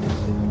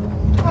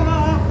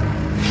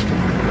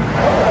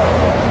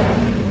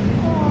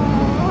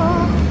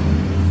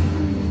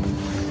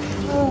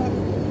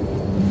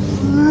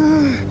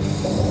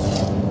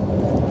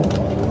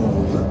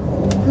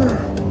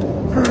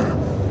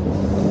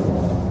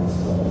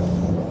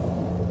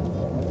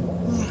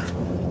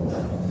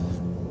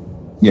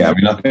 Yeah, I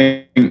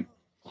mean,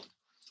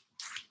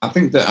 I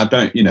think that I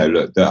don't,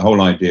 look, the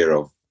whole idea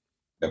of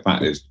the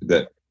fact is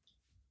that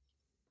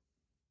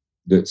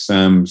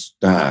Sam's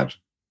dad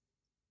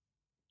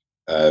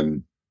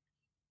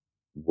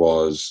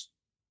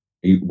wasn't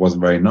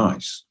very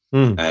nice,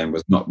 and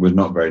was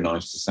not very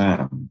nice to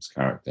Sam's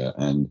character,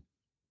 and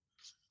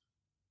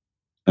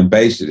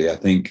basically I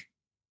think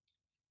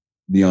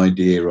the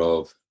idea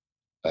of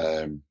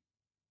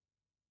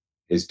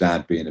his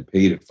dad being a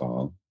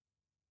paedophile,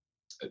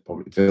 it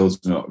probably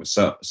fills him up with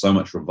so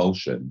much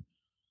revulsion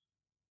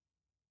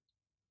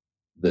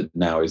that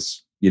now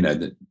is,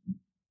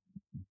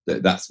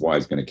 that's why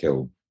he's going to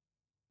kill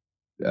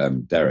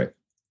Derek.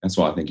 That's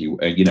why I think he,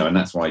 and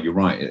that's why you're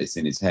right. It's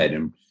in his head.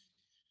 And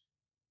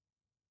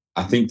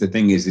I think the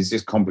thing is, it's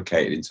just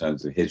complicated in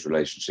terms of his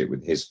relationship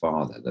with his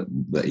father,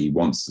 that he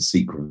wants to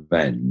seek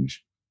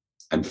revenge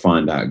and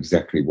find out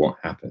exactly what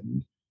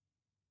happened.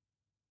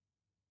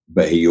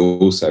 But he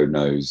also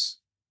knows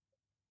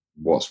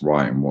what's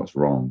right and what's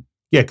wrong.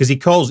 Yeah, because he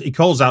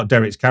calls out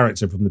Derek's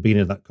character from the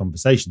beginning of that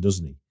conversation,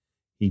 doesn't he?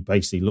 He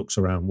basically looks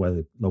around where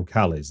the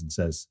locale is and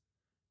says,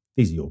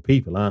 "These are your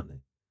people, aren't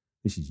they?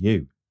 This is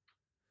you."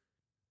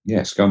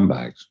 Yeah,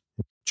 scumbags.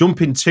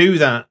 Jump into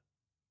that,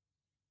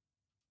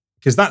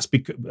 because that's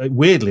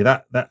weirdly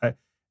that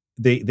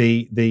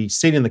the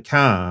scene in the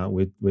car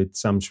with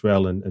Sam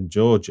Schwell and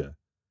Georgia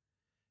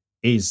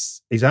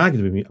is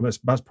arguably,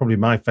 that's probably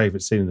my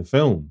favourite scene in the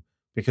film,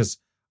 because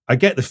I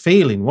get the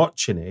feeling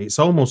watching it, it's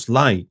almost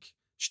like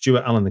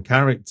Stuart Allen, the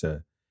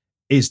character,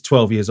 is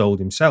 12 years old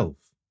himself.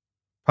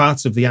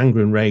 Part of the anger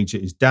and rage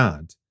at his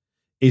dad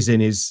is in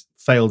his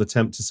failed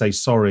attempt to say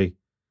sorry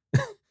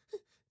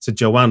to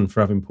Joanne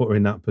for having put her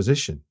in that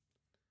position.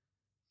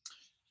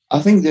 I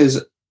think there's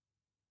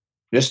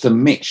just a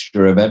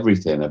mixture of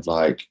everything, of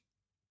like,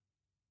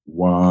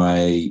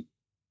 why.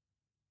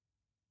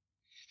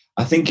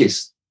 I think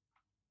it's,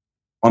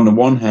 on the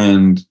one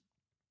hand,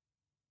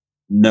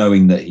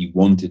 knowing that he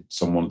wanted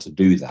someone to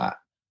do that,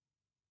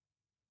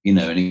 and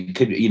it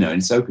could, and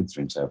it's open to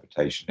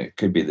interpretation. It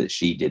could be that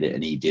she did it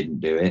and he didn't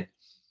do it.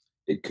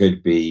 It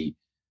could be,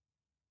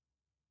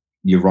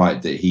 you're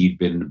right, that he'd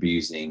been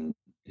abusing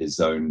his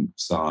own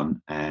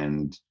son,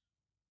 and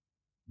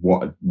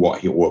what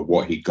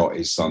he got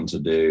his son to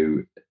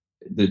do.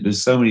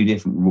 There's so many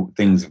different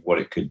things of what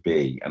it could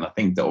be, and I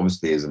think that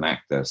obviously as an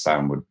actor,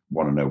 Sam would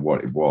want to know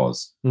what it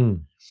was.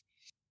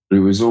 But it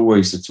was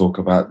always to talk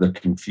about the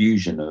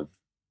confusion of,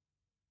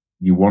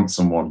 you want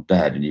someone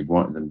dead, and you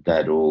want them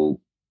dead all,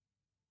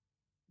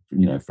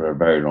 for a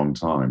very long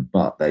time,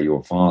 but they're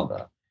your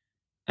father,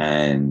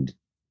 and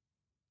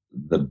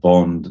the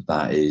bond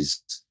that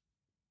is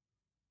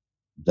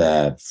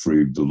there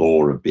through the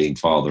law of being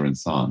father and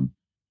son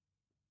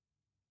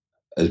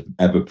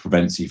ever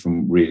prevents you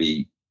from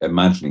really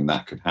imagining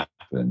that could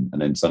happen,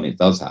 and then suddenly it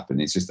does happen.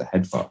 It's just a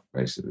head fuck,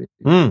 basically.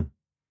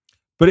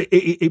 But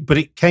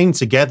it came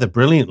together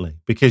brilliantly,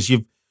 because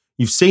you've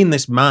seen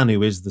this man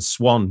who is the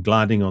swan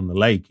gliding on the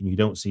lake, and you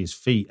don't see his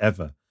feet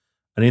ever.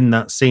 And in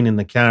that scene in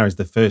the car is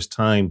the first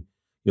time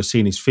you're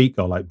seeing his feet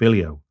go like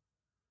Billy-O.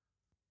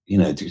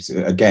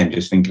 Again,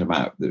 just thinking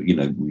about,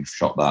 we've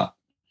shot that.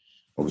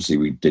 Obviously,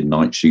 we did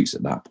night shoots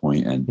at that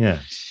point, and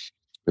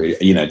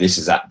this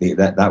is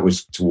that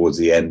was towards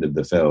the end of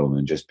the film,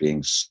 and just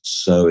being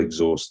so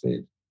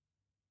exhausted.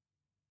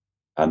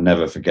 I'll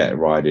never forget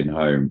riding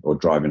home or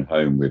driving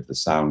home with the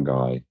sound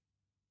guy,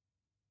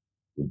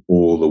 with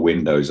all the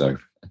windows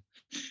open,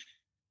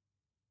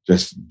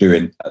 just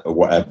doing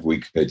whatever we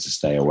could to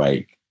stay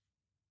awake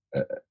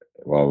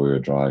while we were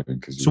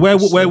driving. So where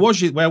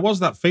was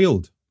that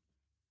field?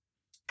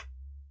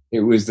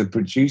 It was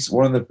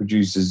one of the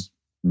producer's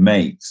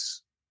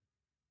mates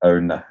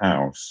owned the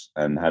house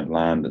and had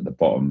land at the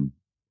bottom,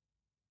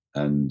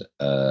 and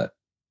let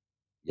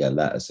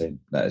us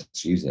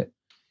use it.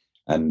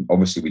 And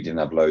obviously we didn't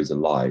have loads of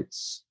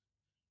lights,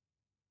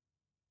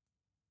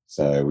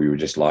 so we were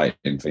just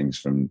lighting things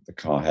from the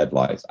car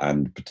headlights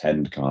and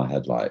pretend car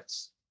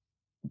headlights.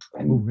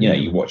 And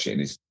you watch it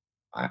and it's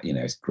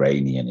it's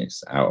grainy and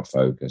it's out of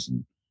focus,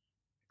 and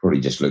probably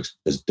just looks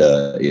as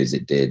dirty as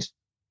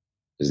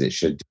it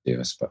should do,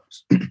 I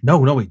suppose.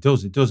 No, it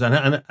does.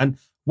 And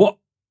what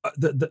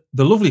the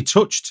lovely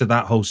touch to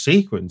that whole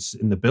sequence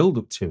in the build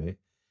up to it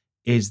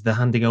is the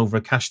handing over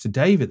of cash to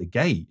Dave at the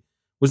gate.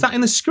 Was that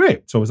in the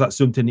script, or was that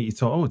something that you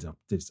thought,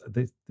 this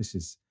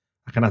is,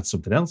 I can add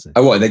something else in?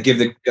 Oh, what, they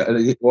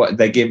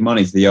give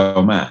money to the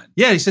old man?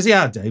 Yeah, he says,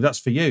 "Yeah, Dave, that's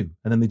for you."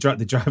 And then they drive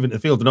into the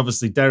field, and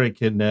obviously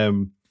Derek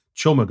and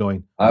Chum are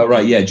going. Oh,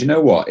 right, yeah. Do you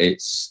know what?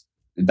 It's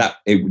that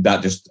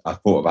I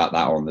thought about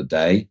that on the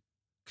day,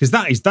 because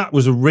that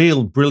was a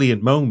real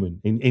brilliant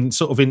moment in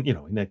sort of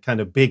in a kind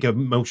of big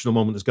emotional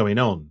moment that's going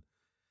on.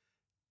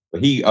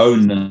 But he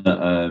owned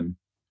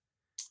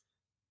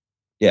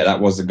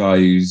that was the guy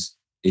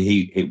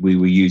we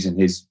were using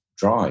his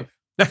drive.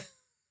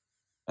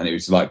 And it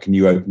was like, "Can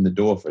you open the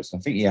door for us?" And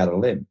I think he had a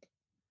limp.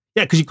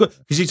 Yeah, because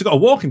he's got a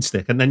walking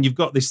stick, and then you've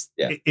got this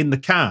in the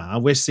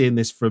car. We're seeing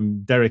this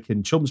from Derek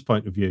and Chum's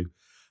point of view,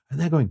 and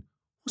they're going,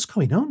 "What's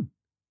going on?"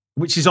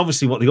 Which is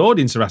obviously what the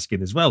audience are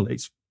asking as well.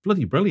 It's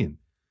bloody brilliant.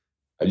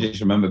 I just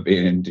remember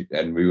being in,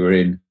 and we were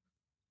in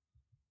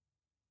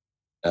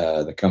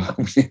the car.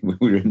 We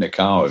were in the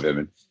car with him,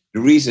 and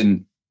the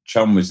reason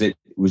Chum was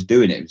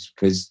doing it was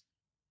because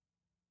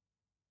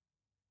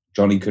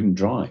Johnny couldn't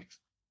drive.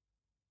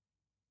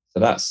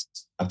 So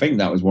I think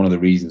that was one of the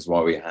reasons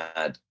why we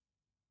had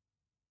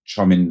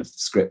Chum in the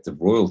script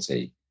of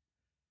royalty.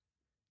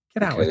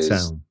 Get out of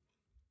town.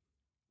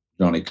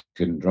 Johnny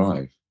couldn't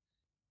drive.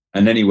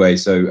 And anyway,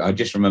 so I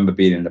just remember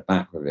being in the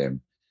back with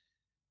him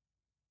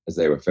as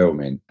they were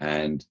filming,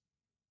 and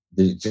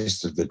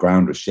the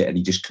ground was shit, and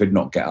he just could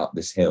not get up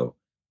this hill.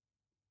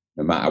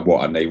 no matter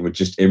what, and they were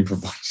just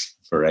improvising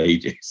for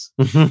ages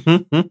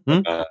until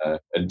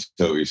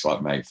he's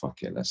like, mate,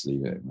 fuck it, let's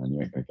leave it, man.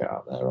 You ain't gonna get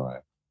out there,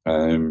 right?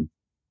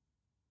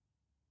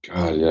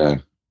 God, yeah.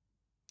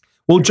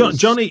 Well,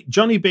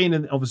 Johnny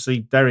being obviously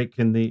Derek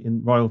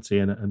in royalty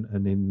and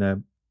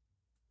in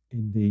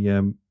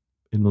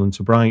London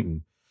to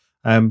Brighton,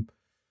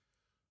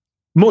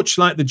 much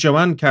like the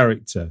Joanne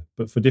character,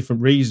 but for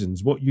different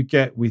reasons. What you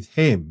get with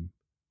him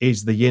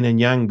is the yin and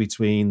yang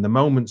between the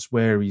moments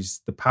where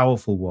he's the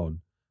powerful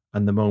one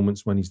and the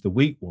moments when he's the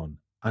weak one,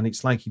 and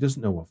it's like he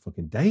doesn't know what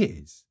fucking day it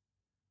is.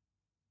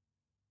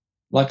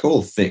 Like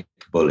all thick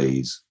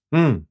bullies,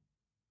 Mm.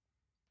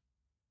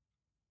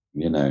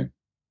 you know.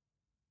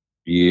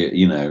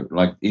 You know,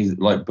 like he's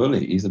like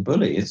bully. He's a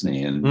bully, isn't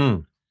he? And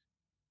the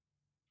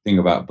thing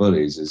about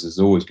bullies is there's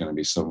always going to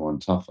be someone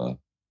tougher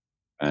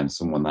and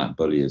someone that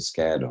bully is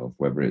scared of,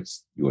 whether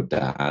it's your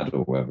dad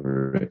or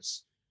whether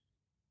it's,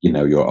 you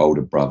know, your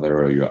older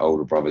brother or your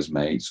older brother's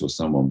mates or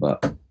someone.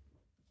 But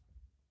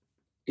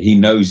he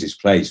knows his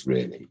place,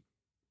 really.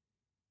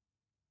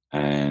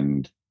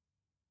 And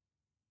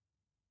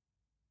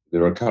there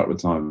were a couple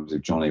of times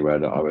with Johnny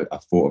where I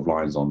thought of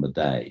lines on the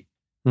day.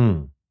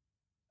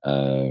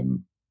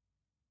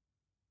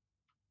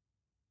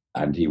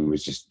 And he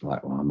was just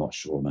like, well, I'm not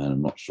sure, man.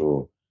 I'm not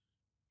sure.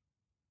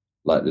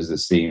 Like there's a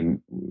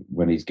scene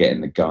when he's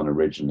getting the gun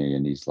originally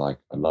and he's like,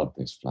 I love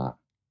this flat.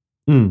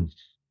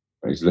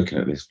 He's looking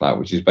at this flat,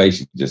 which is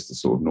basically just a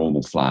sort of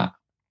normal flat,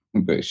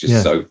 but it's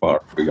just so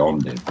far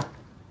beyond him.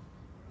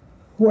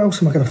 What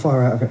else am I going to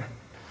fire out of it?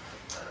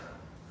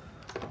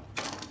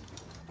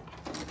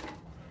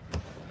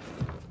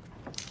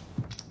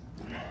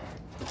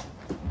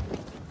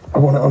 I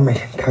want it on me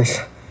in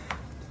case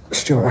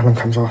Stuart Allen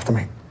comes after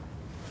me.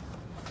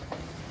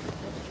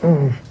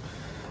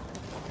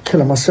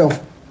 Killing myself.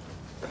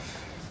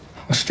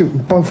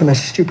 Both of their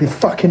stupid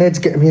fucking heads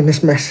getting me in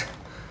this mess.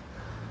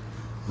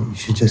 You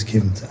should just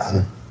give them to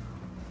Alan.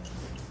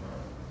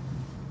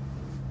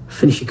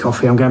 Finish your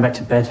coffee, I'm going back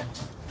to bed.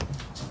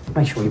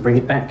 Make sure you bring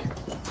it back.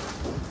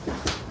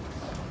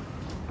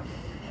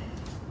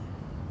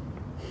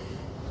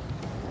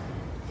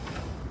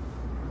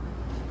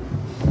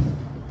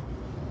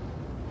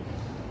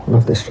 I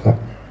love this flat.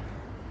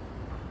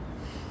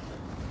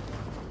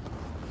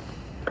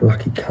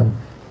 Lucky cunt.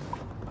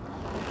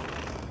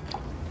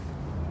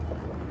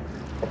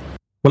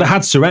 Well, it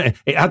had serenity.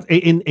 It had,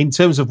 in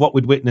terms of what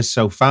we'd witnessed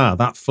so far,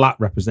 that flat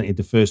represented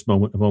the first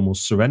moment of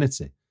almost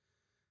serenity.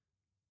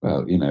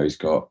 Well, you know, he's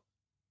got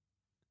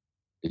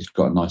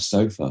a nice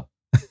sofa,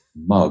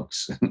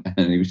 mugs,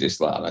 and he was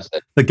just like, and I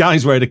said, the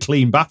guy's wearing a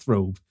clean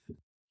bathrobe.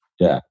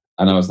 Yeah,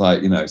 and I was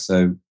like, you know,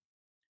 so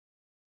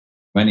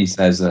when he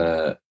says,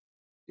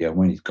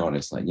 when he's gone,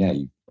 it's like, yeah,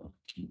 you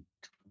fucking,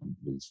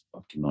 it's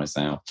fucking nice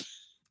out,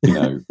 you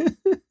know. And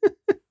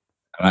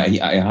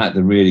I had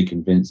to really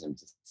convince him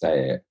to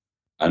say it.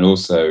 And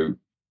also,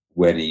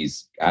 when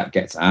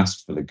gets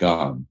asked for the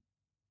gun,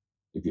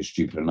 if you're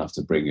stupid enough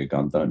to bring a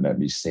gun, don't let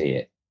me see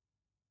it.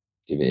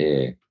 Give it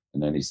here.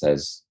 And then he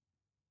says,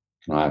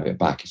 "Can I have it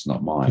back? It's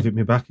not mine." Give it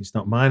me back. It's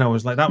not mine. I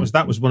was like, that was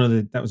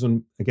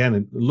again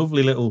a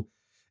lovely little.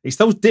 It's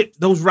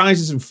those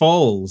rises and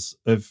falls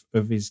of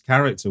his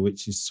character,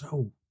 which is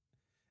so.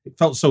 It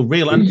felt so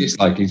real. And he's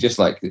just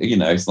like you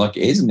know, it's like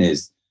it isn't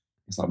his.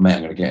 It's like, mate,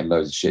 I'm going to get in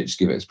loads of shit. Just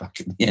give it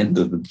back at the end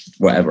of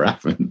whatever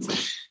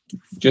happens.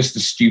 Just the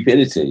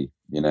stupidity,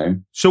 you know.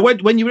 So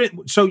when you were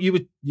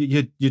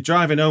you're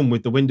driving home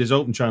with the windows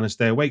open, trying to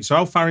stay awake. So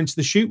how far into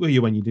the shoot were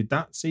you when you did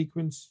that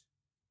sequence?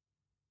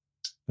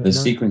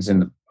 Sequence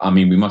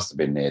we must have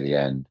been near the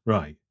end,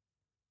 right?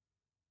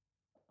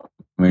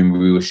 I mean,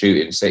 we were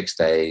shooting 6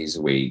 days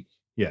a week.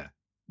 Yeah,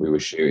 we were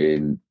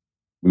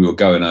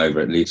going over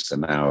at least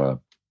an hour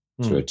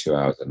to 2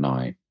 hours a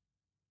night.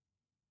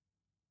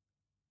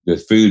 The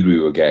food we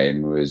were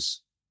getting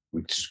was,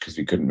 because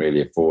we couldn't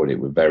really afford it,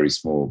 were very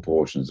small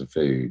portions of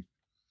food.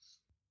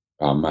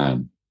 Oh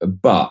man.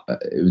 But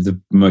it was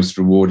the most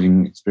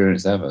rewarding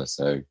experience ever.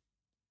 So,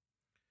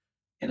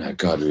 you know,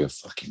 God, we were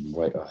fucking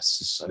it's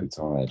just so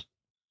tired.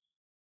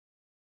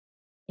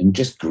 And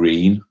just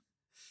green.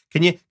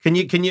 Can you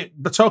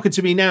but talking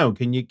to me now,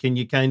 can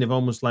you kind of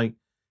almost like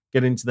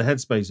get into the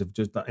headspace of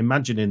just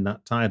imagining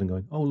that tired and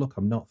going, oh look,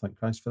 I'm not, thank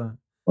Christ for that.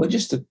 Well,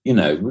 just you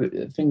know,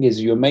 the thing is,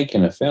 you're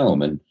making a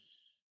film, and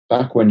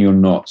back when you're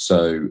not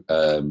so,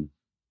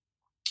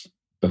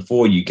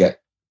 before you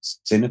get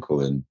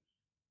cynical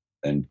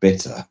and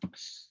bitter,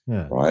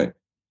 right?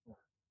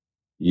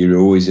 You're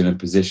always in a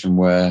position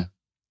where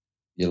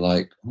you're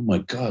like, oh my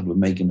God, we're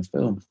making a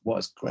film. Well,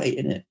 it's great,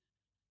 isn't it?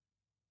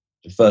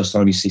 The first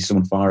time you see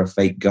someone fire a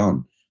fake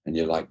gun, and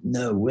you're like,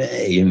 no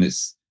way, and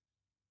it's,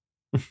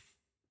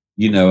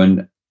 you know,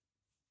 and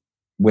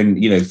when,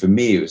 you know, for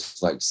me, it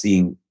was like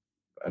seeing.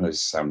 I know it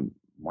sounds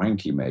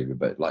wanky maybe,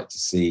 but like to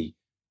see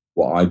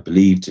what I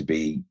believe to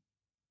be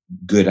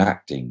good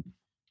acting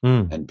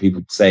and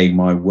people saying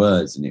my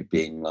words and it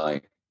being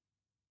like,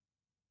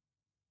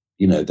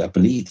 you know, I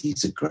believe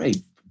these are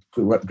great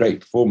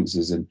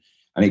performances. And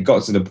it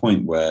got to the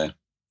point where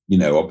you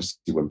know,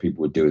 obviously when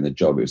people were doing the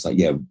job, it was like,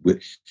 yeah,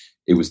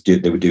 they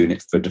were doing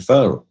it for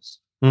deferrals.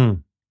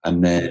 Mm.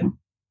 And then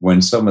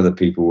when some of the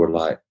people were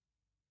like,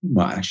 we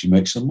might actually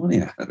make some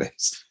money out of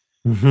this.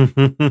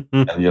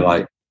 And you're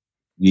like,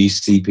 you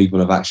see people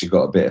have actually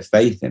got a bit of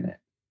faith in it,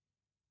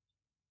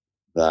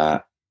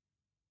 that,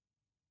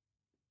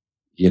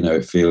 you know,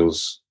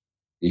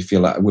 you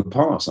feel like we're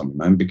part of something,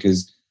 man,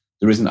 because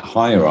there isn't a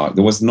hierarchy.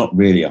 There was not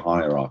really a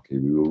hierarchy.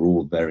 We were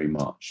all very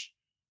much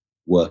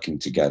working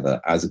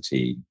together as a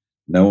team,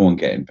 no one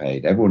getting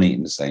paid, everyone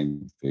eating the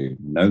same food,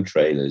 no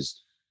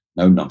trailers,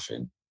 no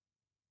nothing.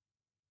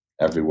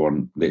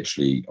 Everyone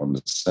literally on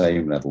the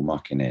same level,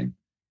 mucking in,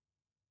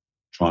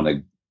 trying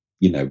to,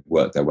 you know,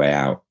 work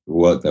out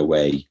what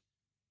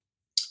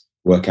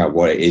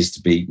it is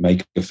to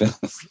make a film.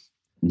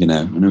 You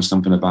know, and there was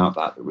something about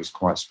that was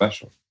quite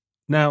special.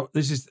 Now,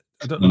 this is...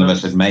 None of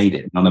us had made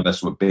it. None of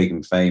us were big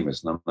and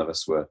famous. None of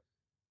us were,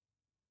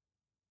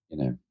 you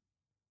know...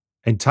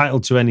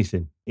 entitled to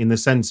anything, in the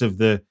sense of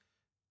the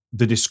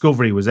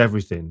discovery was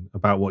everything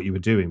about what you were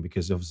doing,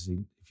 because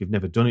obviously if you've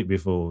never done it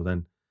before,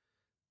 then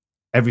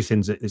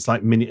it's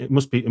like it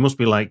must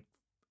be like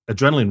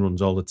adrenaline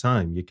runs all the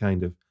time. You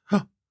kind of,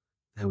 oh,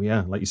 there we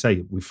are. Like you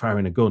say, we're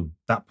firing a gun.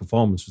 That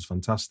performance was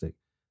fantastic.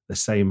 They're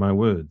saying my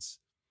words.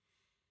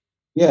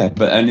 Yeah,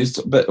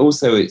 but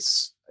also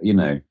it's, you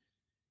know,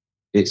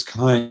 it's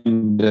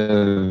kind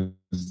of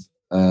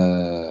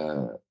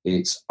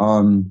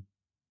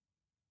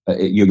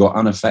you're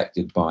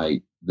unaffected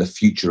by the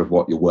future of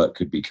what your work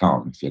could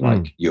become, if you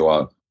like. You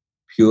are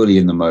purely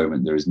in the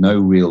moment. There is no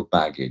real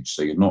baggage,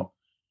 so you're not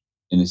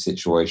in a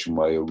situation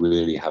where you're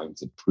really having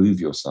to prove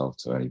yourself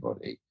to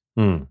anybody,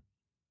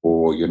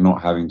 or you're not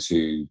having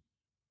to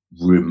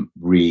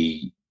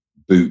reboot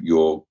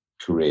your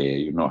career.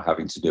 You're not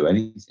having to do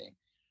anything.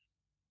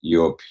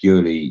 You're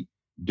purely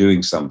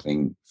doing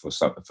something for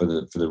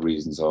the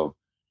reasons of,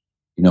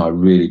 you know, I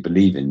really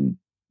believe in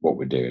what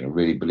we're doing. I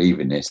really believe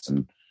in this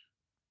and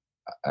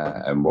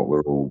what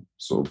we're all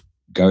sort of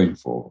going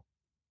for.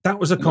 That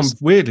was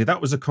weirdly,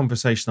 that was a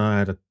conversation I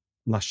had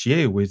last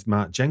year with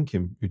Mark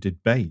Jenkin, who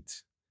did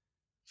Bait.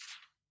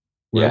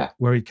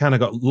 Where he kind of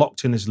got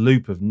locked in this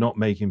loop of not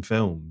making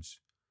films.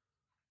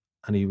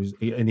 And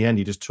in the end,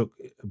 he just took,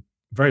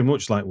 very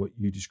much like what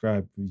you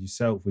described with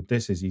yourself with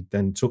this, is he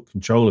then took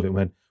control of it and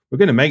went, we're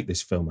going to make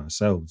this film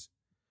ourselves.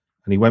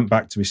 And he went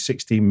back to his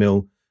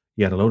 16mm.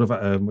 He had a load of,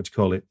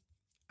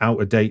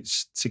 out of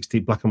date,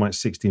 black and white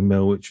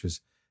 16mm, which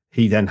was,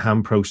 he then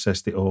hand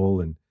processed it all.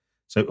 And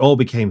so it all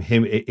became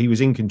him. He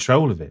was in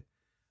control of it.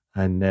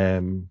 And,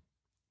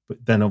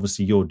 but then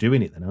obviously you're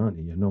doing it then, aren't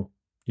you?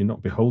 You're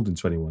not beholden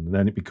to anyone. And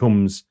then it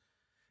becomes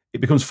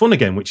fun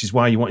again, which is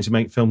why you wanted to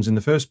make films in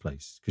the first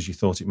place, because you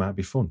thought it might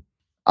be fun.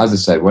 As I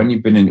said, once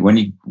you've been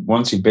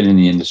in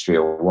the industry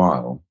a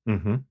while,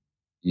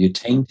 you're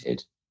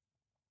tainted.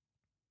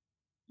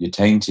 You're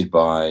tainted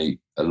by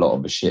a lot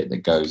of the shit that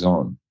goes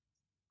on.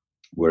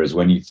 Whereas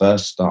when you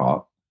first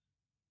start,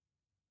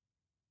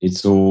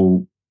 it's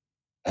all,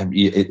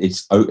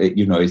 it's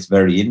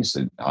very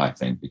innocent, I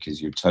think,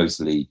 because you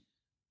totally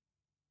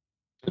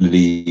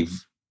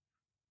believe,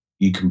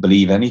 you can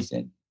believe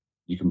anything.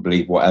 You can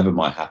believe whatever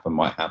might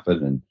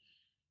happen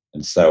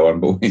and so on.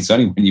 But it's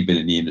only when you've been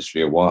in the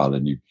industry a while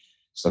and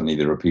suddenly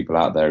there are people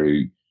out there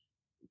who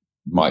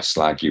might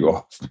slag you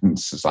off and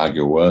slag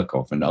your work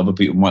off, and other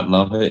people might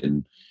love it,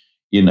 and,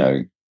 you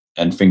know,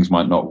 and things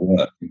might not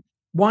work.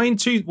 Why in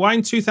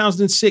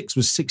 2006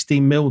 was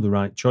 16mm the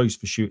right choice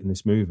for shooting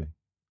this movie?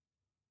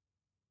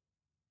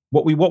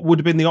 What would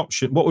have been the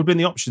option? What would have been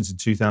the options in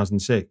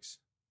 2006?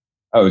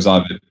 Oh, it was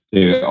either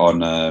do it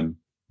on.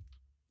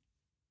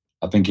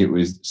 I think it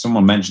was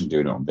someone mentioned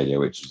doing it on video,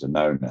 which is a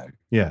no-no.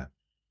 Yeah.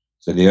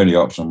 So the only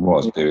option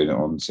was doing it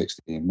on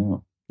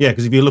 16mm. Yeah,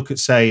 because if you look at,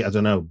 say, I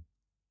don't know,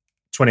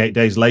 28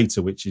 Days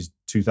Later, which is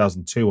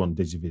 2002 on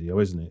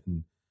digivideo, isn't it?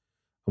 And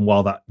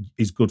while that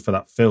is good for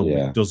that film,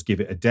 it does give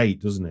it a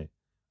date, doesn't it?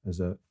 As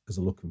a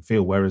look and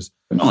feel. Whereas,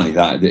 but not only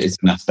that, it's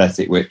an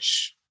aesthetic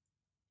which,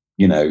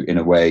 you know, in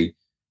a way,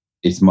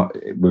 it's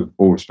with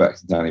all respect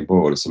to Danny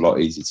Boyle, it's a lot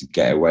easier to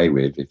get away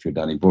with if you're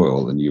Danny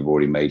Boyle and you've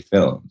already made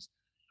films.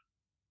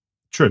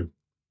 True.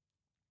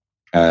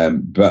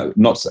 But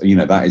not, you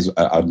know, that is,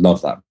 I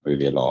love that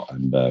movie a lot,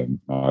 and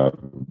I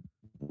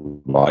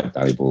like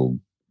Danny Boyle's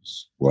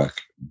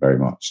work very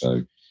much.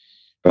 So,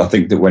 but I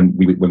think that when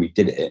we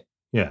did it,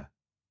 yeah.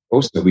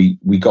 Also, we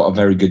got a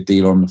very good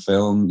deal on the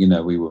film. You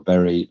know, we were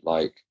very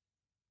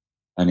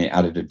and it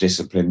added a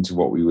discipline to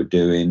what we were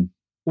doing.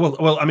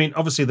 Well, I mean,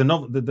 obviously the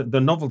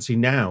novelty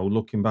now,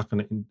 looking back on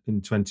it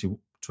in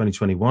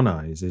 2021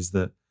 eyes, is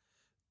that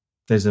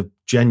there's a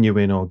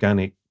genuine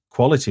organic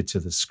quality to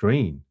the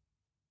screen.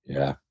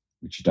 Yeah,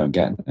 which you don't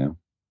get now.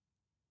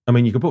 I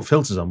mean, you can put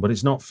filters on, but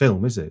it's not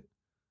film, is it?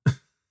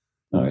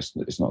 No,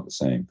 it's not the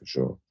same for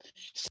sure.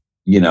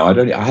 You know,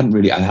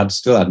 I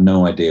still had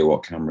no idea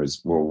what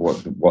cameras were,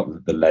 what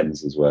the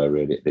lenses were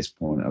really at this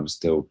point. I was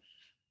still,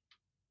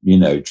 you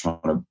know,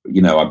 trying to,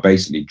 you know, I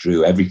basically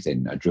drew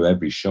everything. I drew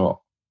every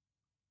shot.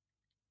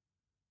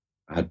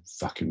 I had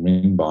fucking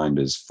ring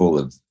binders full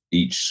of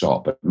each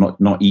shot, but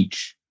not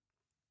each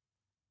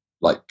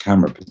like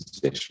camera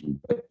position,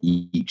 but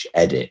each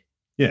edit.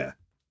 Yeah.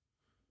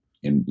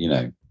 And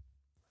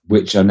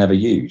which I never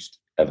used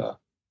ever.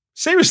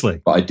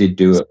 Seriously? But I did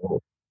do it.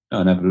 No,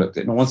 I never looked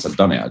at it. No, once I've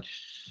done it,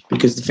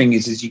 because the thing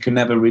is you can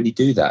never really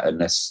do that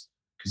unless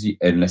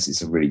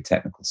it's a really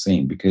technical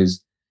scene,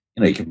 because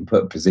you can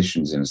put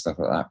positions in and stuff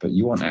like that, but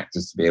you want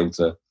actors to be able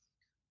to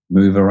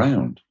move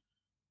around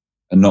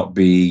and not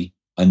be,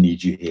 I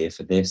need you here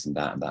for this and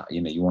that and that.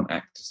 You want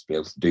actors to be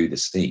able to do the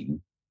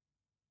scene,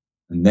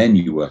 and then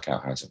you work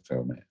out how to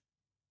film it.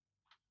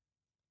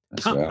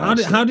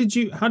 How did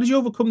you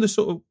overcome the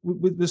sort of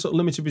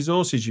limited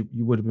resources you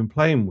would have been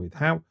playing with?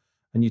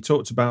 And you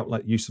talked about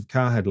like use of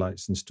car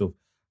headlights and stuff.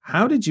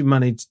 How did you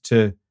manage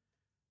to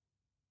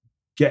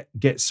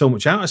get so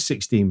much out of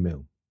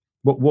 16mm?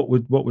 What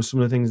were some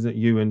of the things that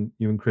you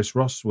and Chris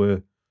Ross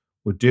were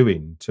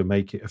doing to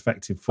make it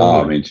effective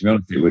for? I mean, to be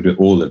honest, it would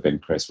all have been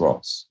Chris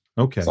Ross.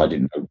 Okay, I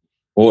didn't know,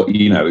 or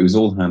it was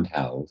all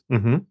handheld.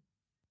 Mm-hmm.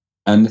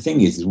 And the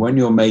thing is when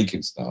you're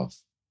making stuff,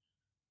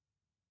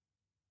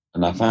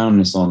 and I found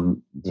this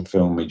on the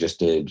film we just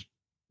did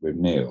with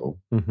Neil,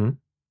 mm-hmm.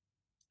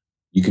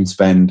 you can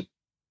spend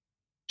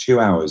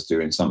 2 hours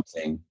doing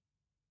something,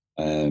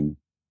 and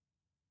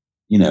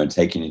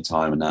taking your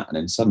time and that, and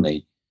then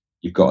suddenly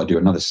you've got to do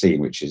another scene,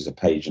 which is a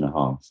page and a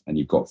half, and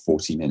you've got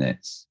 40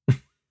 minutes,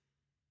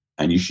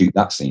 and you shoot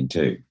that scene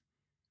too,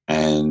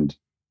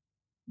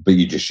 but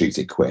you just shoot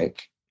it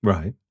quick,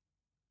 right?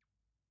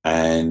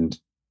 And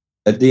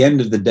at the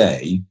end of the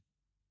day,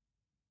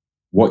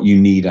 what you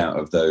need out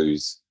of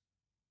those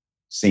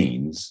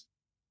scenes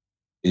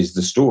is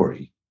the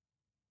story.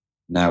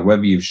 Now,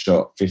 whether you've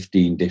shot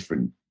 15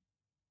 different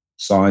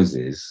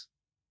sizes,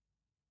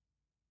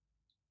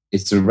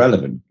 it's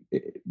irrelevant.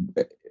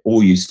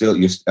 Or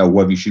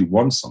whether you shoot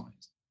one size,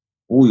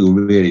 all you're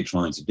really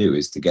trying to do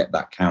is to get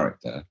that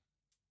character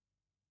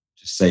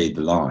to say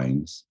the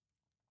lines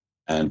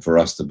and for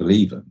us to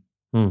believe them.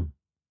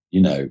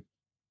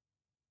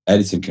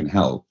 Editing can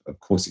help, of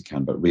course it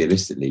can, but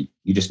realistically,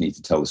 you just need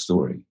to tell the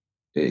story.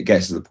 It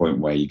gets to the point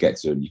where you can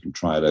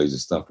try loads of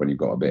stuff when you've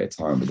got a bit of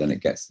time, but then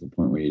it gets to the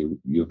point where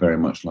you're very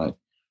much like,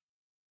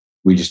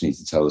 we just need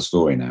to tell the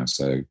story now.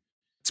 So,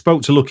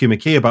 spoke to Lucky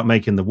McKee about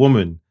making The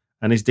Woman,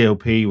 and his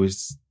DOP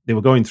they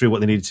were going through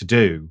what they needed to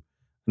do,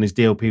 and his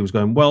DOP was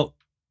going, well,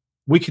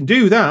 we can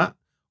do that,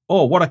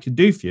 or what I can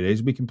do for you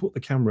is we can put the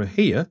camera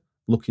here,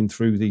 looking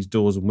through these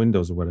doors and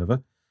windows or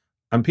whatever,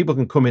 and people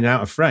can come in and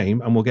out of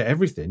frame, and we'll get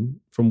everything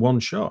from one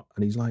shot.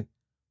 And he's like,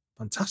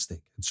 fantastic.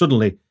 And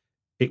suddenly,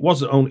 it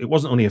wasn't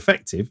only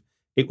effective,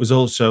 it was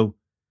also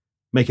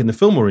making the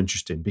film more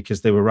interesting,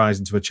 because they were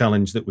rising to a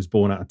challenge that was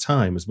born out of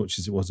time as much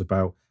as it was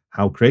about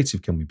how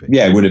creative can we be.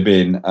 Yeah, it would have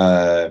been.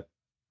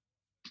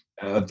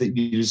 I think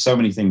there's so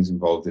many things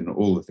involved in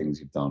all the things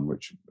you've done,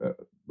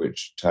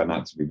 which turn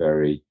out to be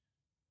very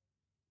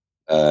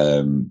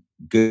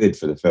good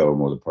for the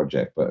film or the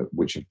project, but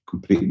which are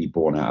completely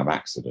born out of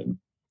accident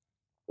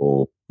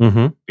or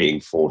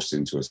being forced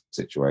into a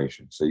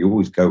situation. So you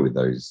always go with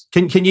those.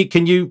 Can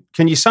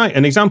you cite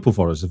an example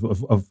for us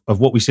of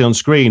what we see on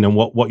screen and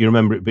what you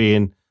remember it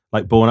being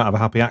like born out of a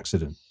happy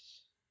accident?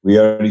 We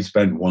only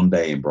spent 1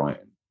 day in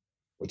Brighton,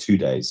 or 2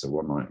 days, so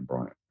one night in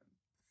Brighton.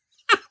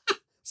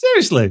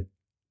 Seriously?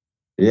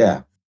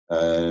 Yeah.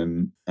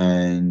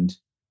 And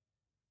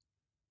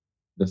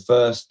the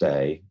first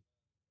day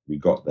we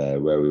got there,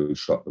 where we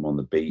shot them on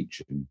the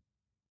beach and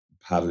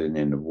paddling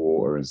in the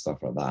water and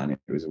stuff like that, and it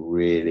was a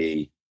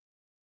really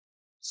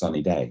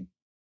sunny day.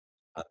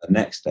 And the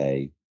next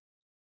day,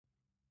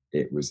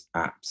 it was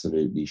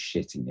absolutely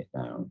shitting it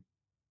down.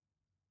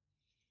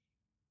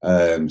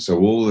 So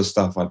all the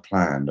stuff I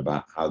planned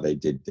about how they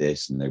did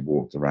this and they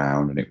walked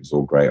around and it was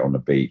all great on the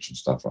beach and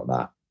stuff like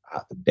that, I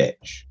had to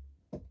ditch.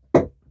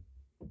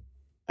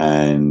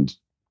 And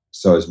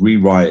so I was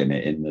rewriting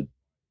it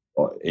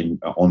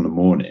on the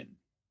morning,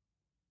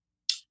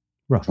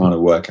 right, trying to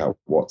work out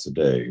what to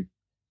do.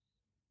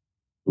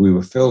 We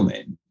were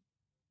filming,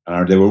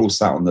 and they were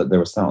sat on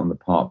the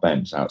park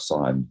bench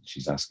outside. And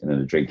she's asking her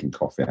to drinking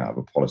coffee out of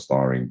a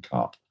polystyrene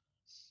cup.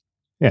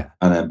 Yeah.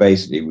 And then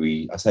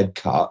basically I said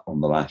cut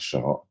on the last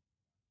shot.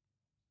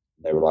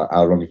 They were like,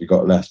 how long have you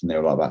got left? And they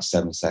were like, about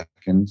 7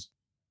 seconds.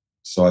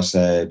 So I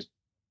said,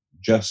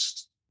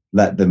 just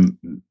let them.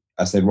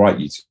 I said, right,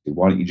 you two,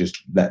 why don't you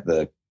just let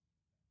the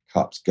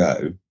cups go?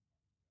 And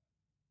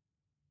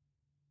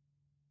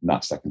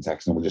that second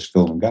section, and we'll just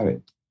film them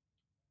going.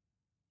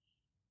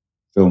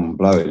 Film them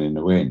blowing in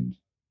the wind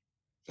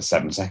for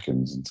 7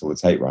 seconds until the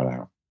tape ran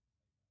out,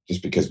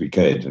 just because we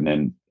could. And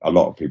then a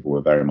lot of people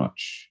were very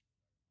much,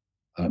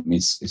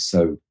 it's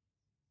so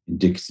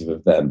indicative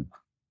of them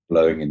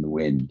blowing in the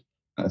wind.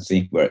 I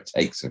see where it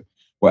takes them,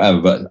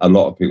 whatever. But a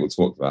lot of people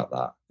talked about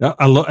that.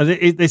 A lot.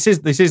 This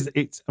is.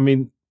 It's. I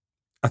mean,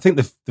 I think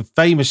the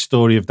famous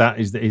story of that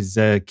is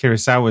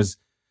Kurosawa's.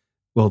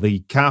 Well, the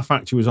car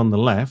factory was on the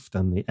left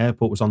and the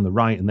airport was on the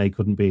right, and they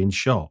couldn't be in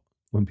shot.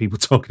 When people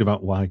talking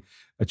about why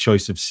a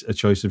choice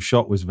of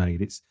shot was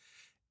made,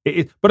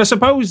 But I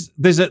suppose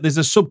there's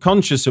a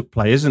subconscious at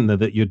play, isn't there,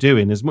 that you're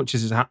doing as much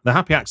as the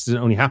happy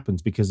accident only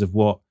happens because of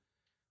what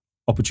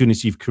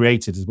opportunity you've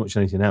created as much as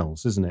anything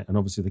else, isn't it? And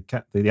obviously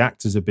the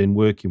actors have been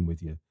working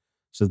with you,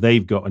 so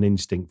they've got an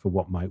instinct for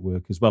what might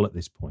work as well at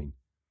this point.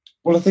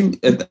 Well, I think,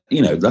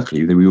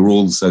 luckily we were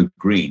all so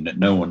green that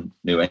no one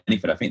knew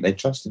anything. I think they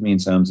trusted me in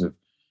terms of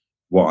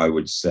what I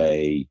would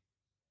say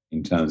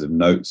in terms of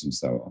notes and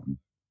so on.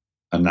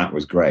 And that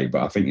was great.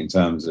 But I think in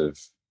terms of,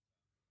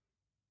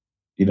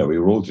 we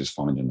were all just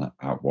finding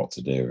out what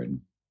to do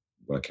and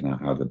working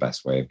out how the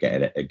best way of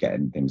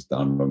getting things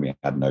done when we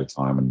had no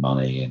time and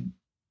money. And,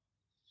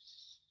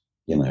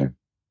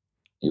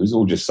 it was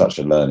all just such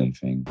a learning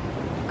thing.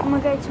 Can we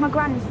go to my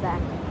gran's then?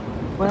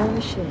 Where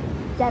is she?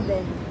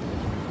 Devon.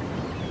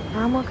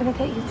 How am I going to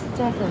get you to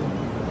Devon?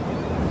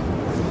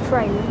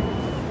 Train.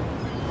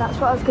 That's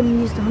what I was going to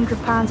use the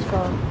 £100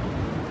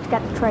 for, to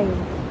get the train.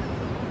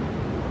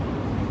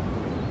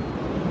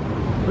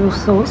 We'll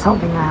sort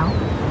something out.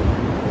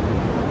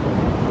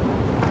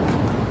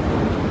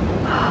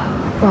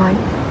 Right.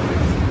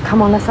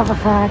 Come on, let's have a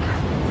fag.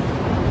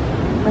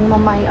 Bring my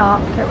mate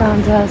up, get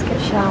round hers,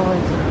 get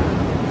showered.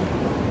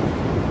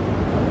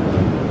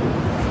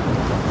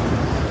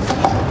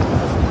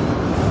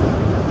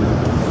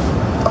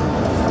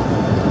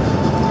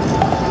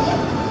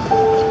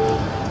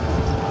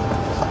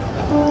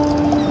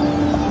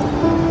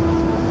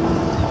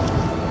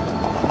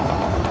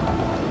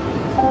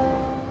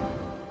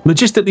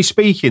 Logistically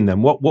speaking,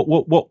 then, what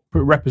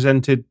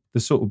represented the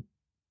sort of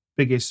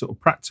biggest sort of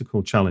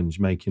practical challenge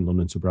making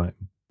London to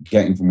Brighton?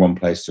 Getting from one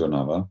place to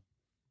another,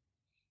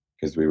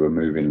 because we were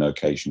moving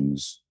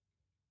locations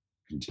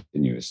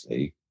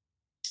continuously.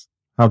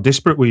 How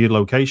disparate were your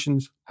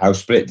locations? How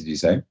split, did you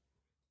say?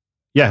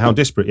 Yeah, how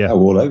disparate, yeah. Oh,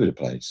 all over the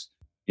place.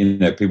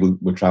 People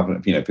were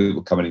traveling, people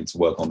were coming in to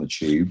work on the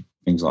tube,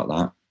 things like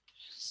that.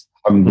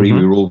 Hungry,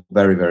 we were all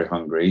very, very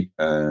hungry.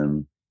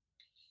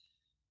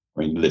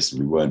 Listen,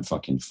 we weren't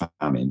fucking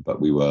famine,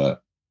 but we were,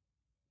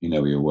 we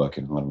were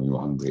working hard and we were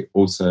hungry.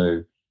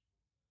 Also,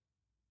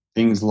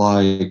 things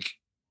like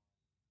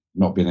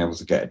not being able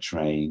to get a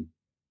train.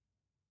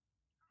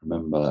 I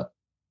remember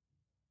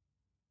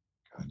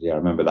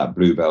that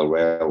Bluebell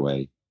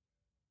Railway,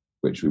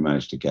 which we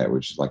managed to get,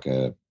 which is like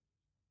a,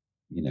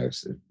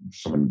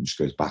 someone just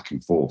goes back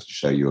and forth to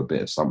show you a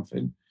bit of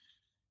something,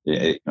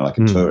 like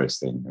a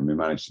tourist thing. And we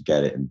managed to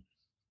get it,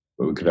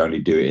 but we could only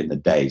do it in the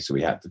day, so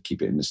we had to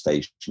keep it in the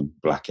station,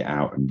 black it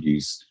out, and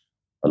use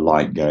a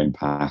light going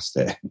past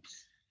it.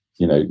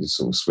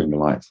 Sort of swing the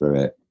light through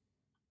it.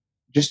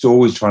 Just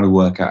always trying to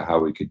work out how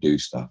we could do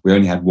stuff. We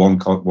only had one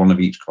of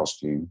each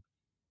costume.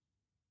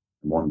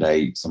 And one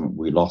day,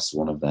 we lost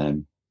one of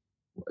them.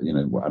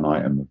 An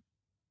item of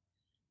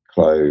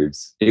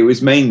clothes. It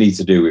was mainly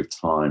to do with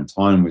time.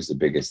 Time was the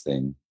biggest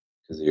thing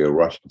because you were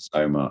rushing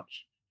so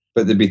much.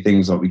 But there'd be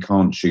things like we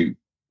can't shoot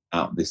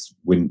out this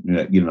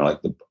window, like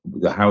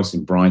the house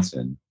in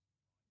Brighton,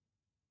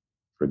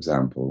 for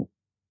example,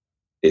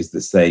 is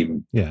the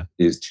same. Yeah,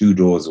 is 2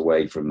 doors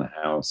away from the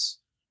house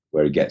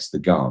where he gets the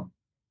gun,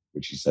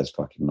 which he says,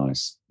 "Fucking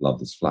nice, love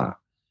this flat."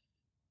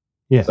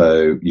 Yeah.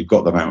 So you've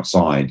got them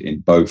outside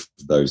in both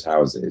of those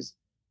houses.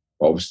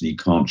 But obviously, you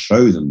can't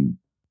show them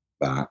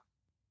that.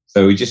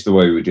 So it's just the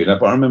way we were doing that.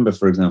 But I remember,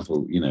 for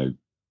example,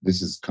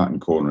 this is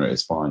cutting corner at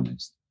its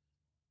finest.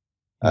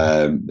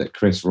 That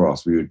Chris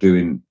Ross, we were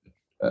doing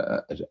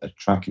a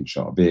tracking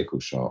shot, a vehicle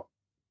shot.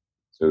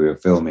 So we were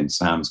filming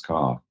Sam's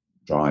car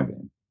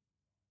driving.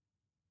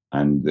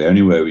 And the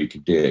only way we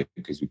could do it,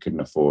 because we couldn't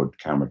afford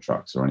camera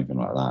trucks or anything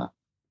like that,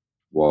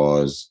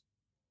 was,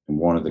 and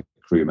one of the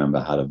crew member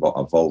had a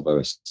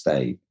Volvo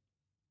Estate.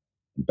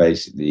 And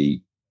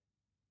basically,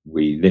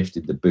 we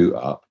lifted the boot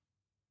up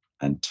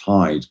and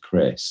tied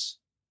Chris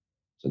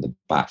to the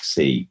back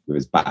seat with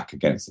his back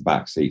against the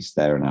back seat,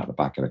 staring out the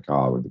back of the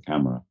car with the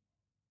camera.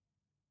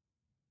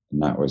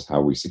 And that was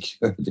how we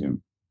secured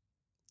him.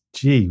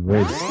 Gee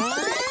whiz.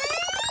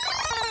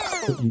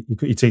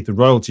 You take the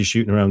royalty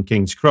shooting around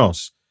King's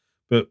Cross,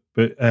 but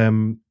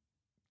turning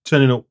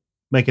up,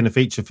 making a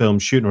feature film,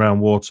 shooting around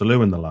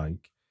Waterloo and the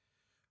like.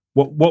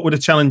 What were the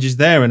challenges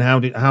there, and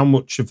how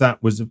much of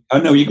that was?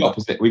 Oh no, we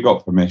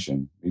got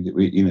permission. I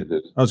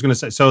was going to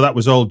say, so that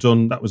was all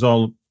done. That was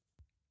all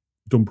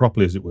done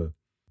properly, as it were.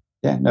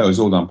 Yeah, no, it was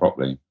all done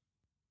properly.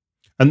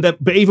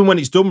 But even when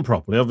it's done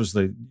properly,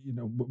 obviously,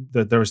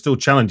 there are still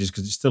challenges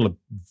because it's still a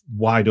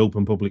wide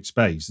open public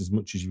space. As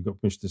much as you've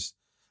got permission to,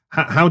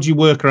 how do you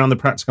work around the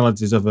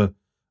practicalities of an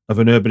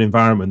urban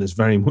environment that's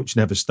very much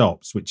never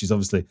stops, which is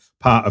obviously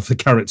part of the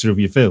character of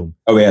your film?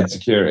 Oh, we had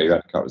security. We had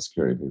a couple of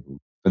security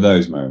people for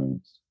those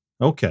moments.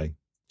 Okay,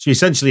 so you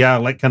essentially are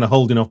like kind of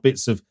holding off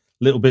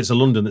little bits of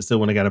London that still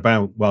want to get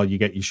about while you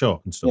get your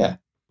shot and stuff. Yeah.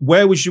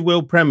 Where was your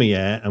world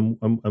premiere, and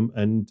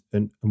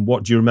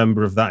what do you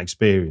remember of that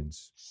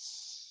experience?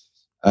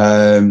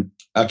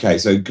 Okay,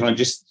 so can I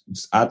just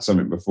add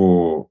something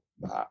before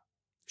that?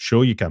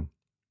 Sure, you can.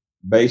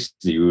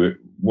 Basically,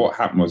 what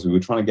happened was we were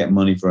trying to get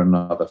money for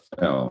another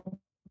film,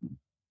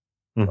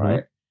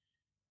 right?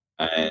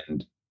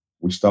 And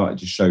we started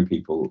to show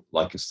people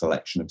like a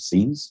selection of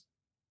scenes.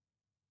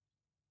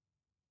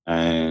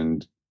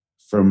 And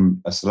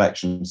from a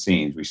selection of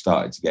scenes, we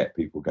started to get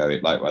people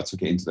going. Like, I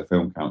took it into the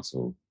Film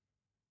Council,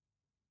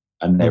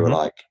 and they were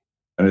like,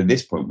 and at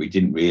this point, we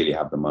didn't really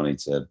have the money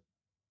to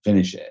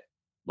finish it,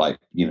 like,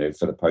 you know,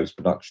 for the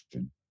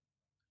post-production.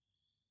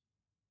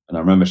 And I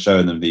remember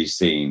showing them these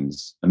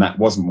scenes, and that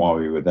wasn't while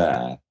we were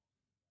there.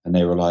 And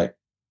they were like,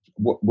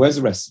 where's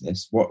the rest of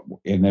this? What?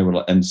 And they were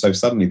like, and so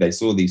suddenly they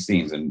saw these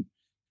scenes, and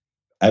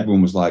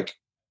everyone was like,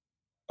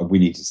 oh, we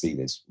need to see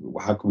this.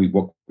 How can we,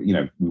 what, you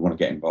know, we want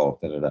to get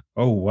involved. Da, da, da.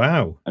 Oh,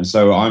 wow. And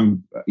so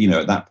I'm, you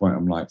know, at that point,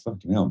 I'm like,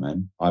 fucking hell,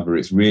 man. Either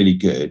it's really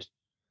good,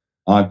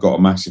 I've got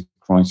a massive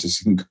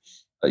crisis,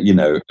 you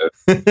know, of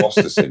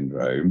imposter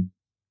syndrome,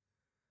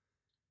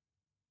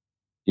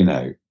 you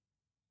know,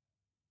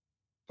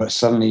 but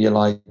suddenly you're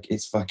like,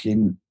 it's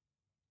fucking,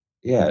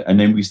 yeah. And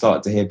then we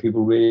started to hear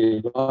people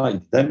really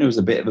like, then there was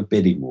a bit of a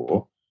bidding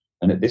war.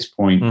 And at this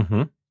point,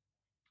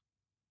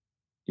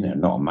 you know,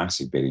 not a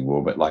massive bidding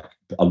war, but like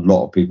a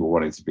lot of people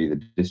wanted to be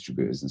the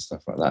distributors and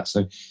stuff like that.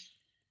 So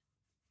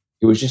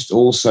it was just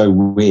all so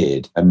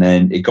weird. And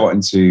then it got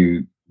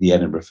into the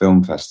Edinburgh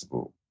Film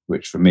Festival,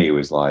 which for me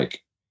was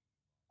like,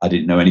 I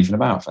didn't know anything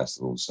about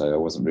festivals, so I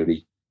wasn't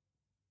really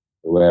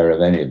aware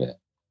of any of it.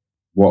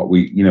 What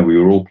we, you know, we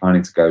were all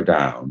planning to go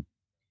down,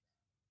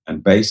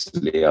 and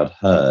basically I'd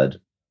heard,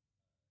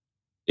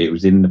 it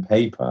was in the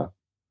paper,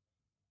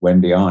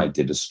 Wendy I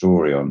did a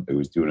story on, who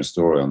was doing a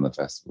story on the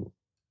festival.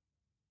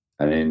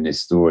 And in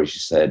this story, she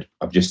said,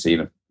 I've just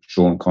seen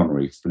Sean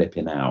Connery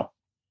flipping out.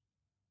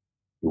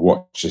 He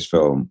watched this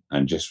film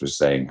and just was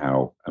saying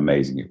how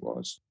amazing it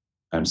was.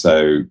 And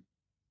so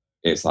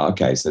it's like,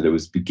 okay, so there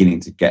was beginning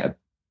to get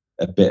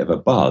a bit of a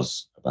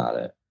buzz about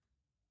it.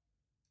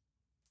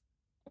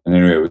 And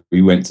anyway,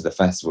 we went to the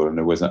festival, and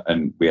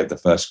and we had the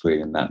first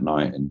screening that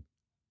night. And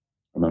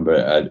I remember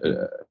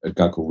a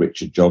guy called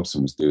Richard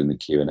Jobson was doing the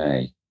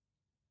Q&A.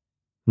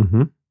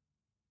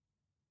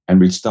 And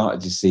we started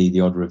to see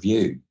the odd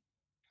review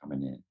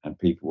coming in, and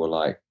people were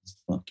like, it's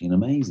fucking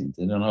amazing.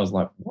 And I was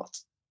like, what?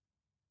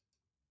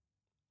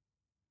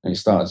 And it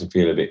started to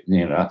feel a bit,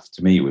 you know, that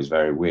to me was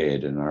very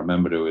weird. And I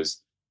remember there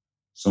was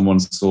someone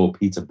saw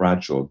Peter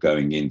Bradshaw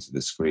going into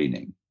the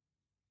screening,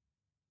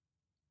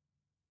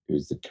 who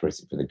was the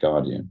critic for The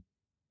Guardian.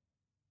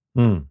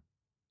 And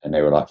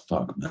they were like,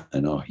 fuck,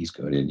 man, oh, he's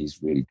going in,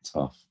 he's really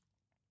tough.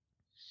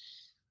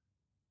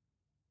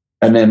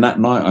 And then that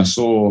night I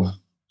saw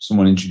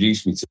someone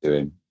introduce me to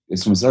him.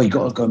 Someone said, oh, you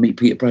got to go meet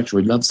Peter Bradshaw,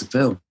 he loves the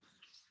film.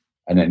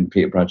 And then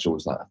Peter Bradshaw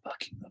was like, I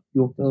fucking love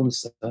your film,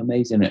 is so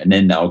amazing. And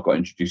then I got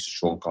introduced to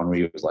Sean Connery,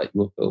 who was like,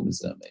 your film is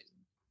so amazing.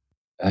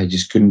 I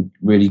just couldn't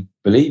really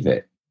believe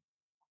it,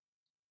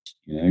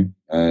 you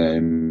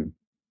know.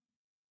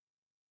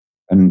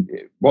 And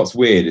what's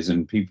weird is,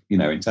 in people, you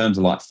know, in terms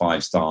of like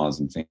 5 stars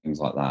and things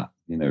like that,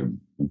 you know,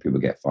 when people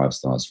get 5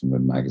 stars from a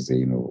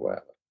magazine or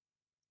whatever,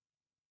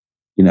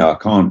 you know,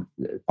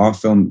 our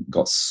film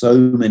got so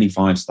many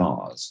 5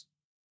 stars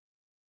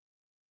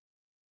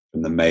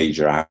from the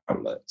major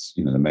outlets,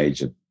 you know, the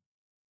major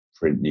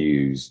print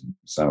news and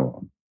so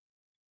on.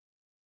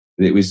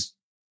 It was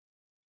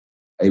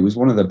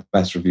one of the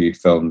best reviewed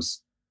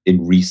films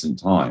in recent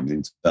times,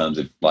 in terms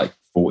of like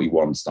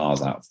 41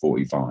 stars out of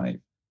 45.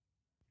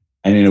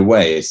 And in a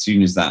way, as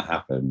soon as that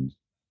happened,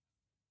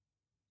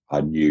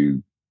 I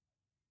knew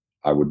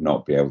I would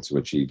not be able to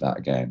achieve that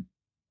again.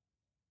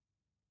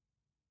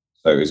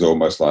 So it was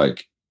almost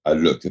like I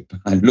looked at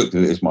it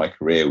as my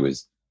career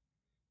was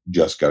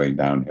just going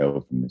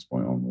downhill from this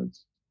point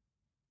onwards.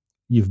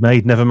 You've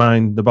made Never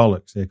Mind the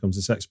Bollocks, Here Comes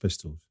the Sex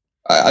Pistols.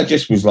 I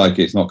just was like,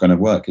 it's not going to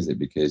work, is it?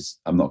 Because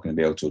I'm not going to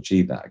be able to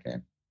achieve that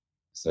again.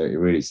 So it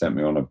really sent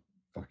me on a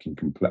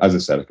fucking as I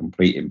said, a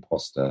complete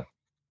imposter.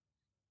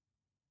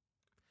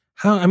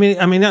 I'm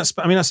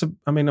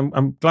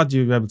glad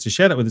you were able to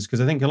share that with us,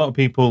 because I think a lot of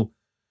people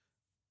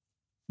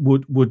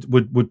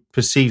would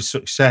perceive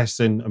success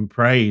and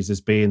praise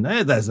as being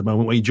there's the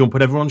moment where you jump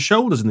on everyone's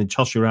shoulders and then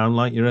toss you around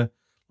like you're a.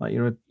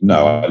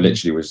 No, I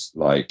literally was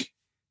like,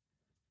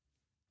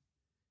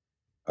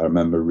 I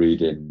remember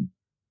reading,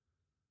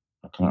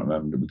 I can't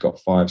remember, we got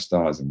 5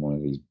 stars in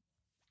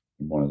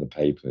one of the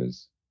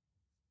papers.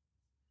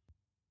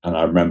 And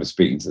I remember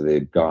speaking to the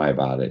guy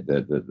about it,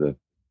 the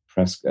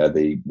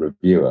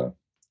reviewer,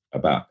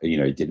 about, you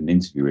know, he did an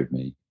interview with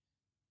me.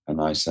 And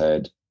I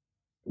said,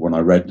 when I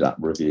read that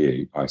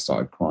review, I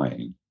started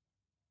crying,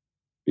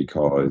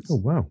 because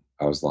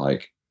I was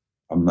like,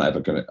 I'm not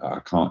ever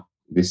I can't,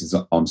 this is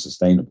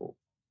unsustainable,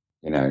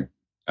 you know.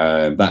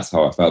 That's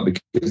how I felt,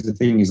 because the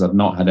thing is, I've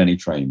not had any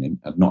training,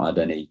 I've not had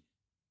any,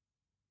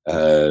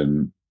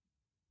 you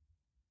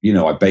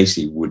know, I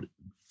basically would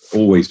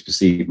always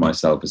perceive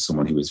myself as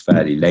someone who was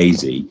fairly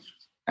lazy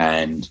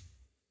and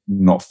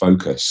not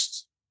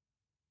focused,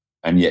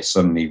 and yet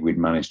suddenly we'd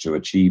managed to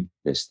achieve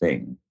this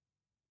thing.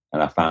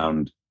 And I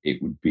found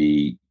it would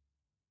be,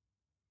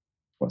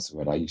 what's the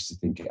word I used to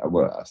think I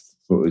thought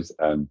it was,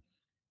 I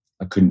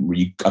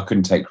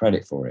couldn't take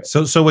credit for it.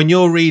 So when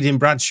you're reading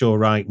Bradshaw,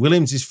 right,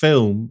 Williams's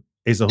film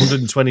is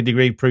 120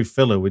 degree proof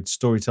filler with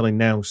storytelling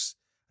nous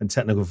and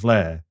technical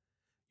flair,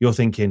 you're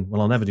thinking,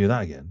 well, I'll never do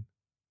that again.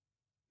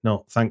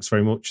 No, thanks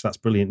very much. That's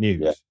brilliant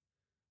news. Yeah.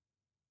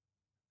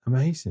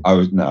 Amazing. I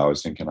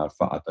was thinking, I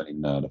don't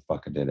even know how the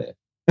fuck I did it.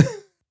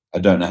 I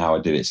don't know how I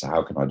did it, so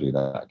how can I do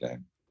that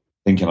again?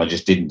 Thinking I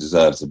just didn't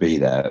deserve to be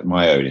there.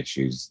 My own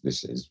issues,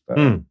 this is,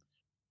 but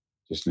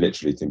just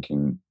literally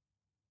thinking,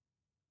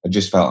 I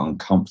just felt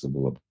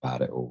uncomfortable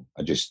about it all.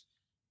 And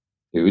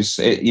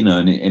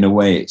in a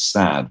way it's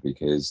sad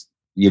because,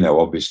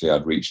 obviously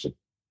I'd reached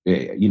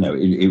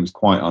it was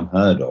quite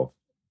unheard of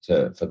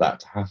for that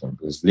to happen,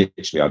 because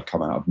literally I'd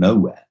come out of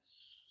nowhere,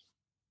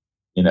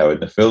 and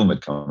the film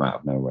had come out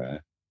of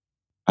nowhere,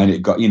 and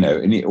it got,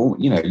 and it all,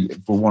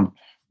 for one,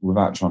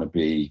 without trying to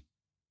be,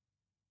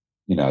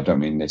 I don't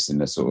mean this in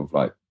the sort of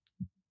like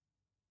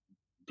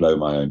blow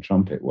my own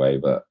trumpet way,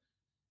 but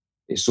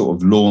it sort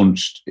of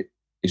launched,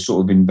 it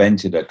sort of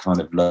invented a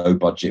kind of low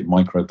budget,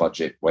 micro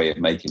budget way of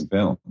making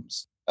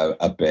films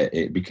a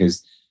bit,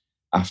 because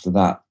after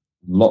that,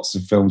 lots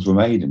of films were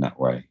made in that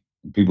way.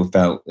 And people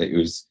felt that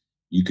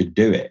you could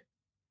do it.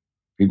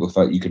 People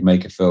felt you could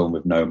make a film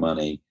with no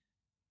money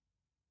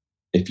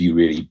if you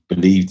really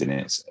believed in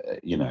it,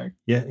 Yeah,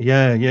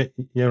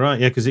 right.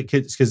 Yeah, because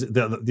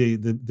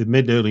the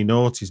mid early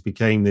noughties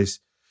became this,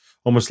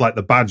 almost like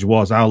the badge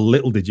was, how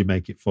little did you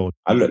make it for?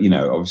 I look,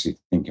 obviously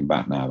thinking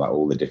back now about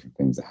all the different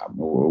things that happened.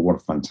 What a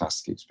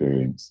fantastic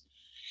experience,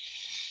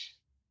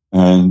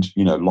 and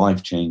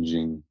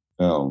life-changing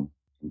film,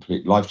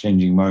 complete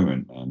life-changing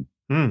moment, man.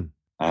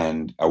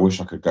 And I wish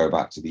I could go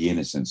back to the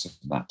innocence of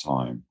that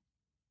time,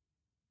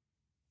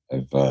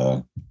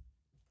 of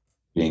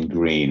being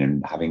green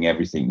and having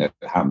everything that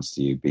happens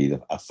to you be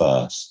a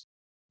first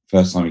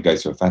time you go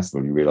to a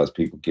festival and you realize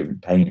people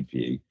paying for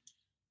you.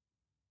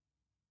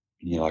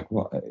 And you're like,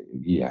 what?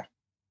 Yeah.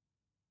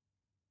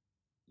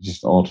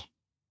 Just odd.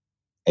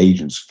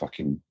 Agents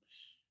fucking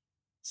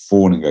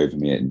fawning over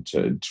me in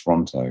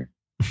Toronto.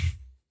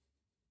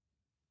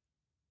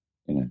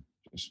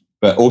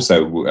 But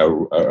also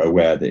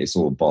aware that it's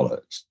all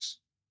bollocks.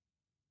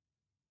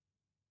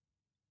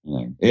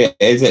 I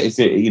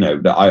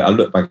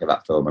look back at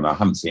that film and I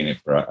haven't seen it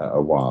for a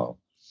while.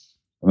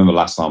 I remember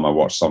last time I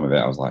watched some of it,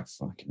 I was like,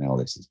 fucking hell,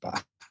 this is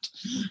bad.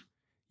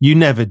 You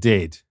never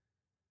did.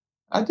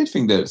 I did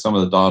think that some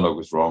of the dialogue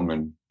was wrong,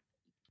 and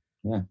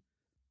yeah.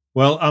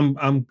 Well,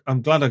 I'm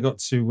glad I got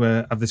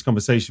to have this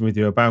conversation with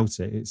you about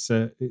it. It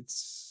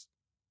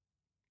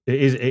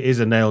is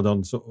a nailed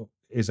on sort of,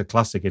 is a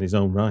classic in its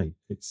own right.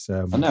 It's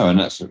I know,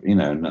 and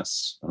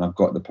I've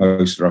got the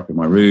poster up in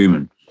my room,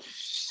 and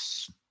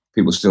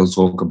people still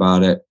talk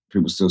about it.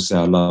 People still say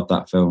I love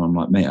that film. I'm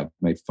like, mate, I've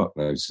made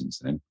fuckloads since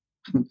then.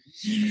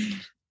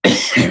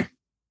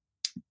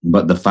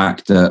 But the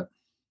fact that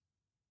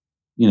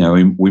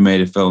we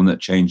made a film that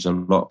changed a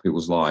lot of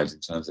people's lives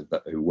in terms of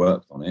who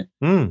worked on it.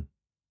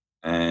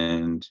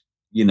 And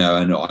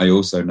and I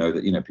also know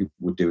that people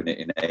were doing it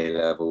in A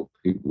level,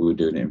 people were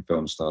doing it in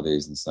film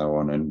studies and so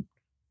on, and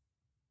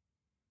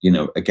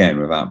again,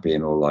 without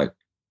being all like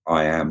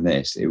I am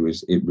this, it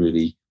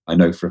really, I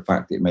know for a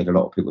fact that it made a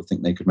lot of people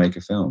think they could make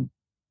a film.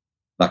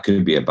 That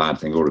could be a bad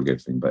thing or a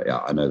good thing, but yeah,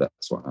 I know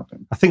that's what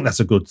happened. I think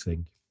that's a good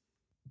thing.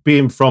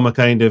 Being from a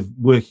kind of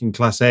working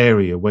class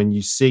area, when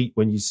you see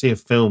a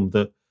film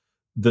that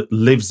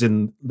lives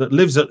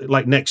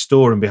like next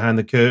door and behind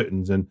the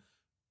curtains, and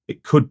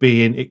it could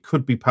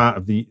be part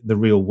of the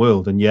real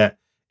world, and yet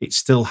it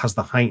still has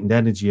the heightened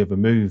energy of a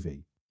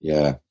movie.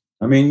 Yeah,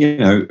 I mean,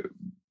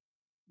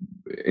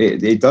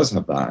 it does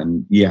have that,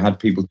 and you had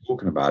people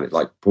talking about it,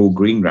 like Paul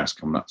Greengrass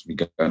coming up to me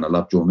going, "I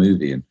loved your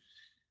movie," and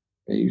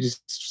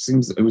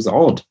it was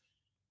odd,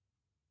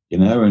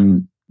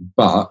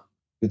 but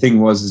the thing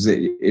was,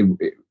 it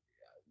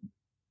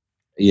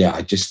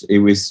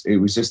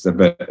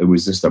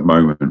was just a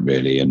moment,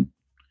 really, and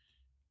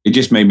it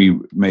just made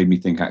me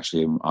think,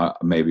 actually,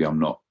 maybe I'm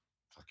not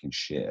fucking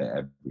shit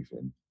at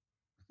everything.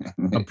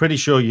 I'm pretty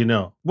sure you're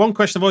not. One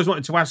question I've always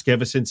wanted to ask you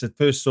ever since I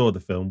first saw the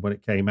film when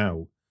it came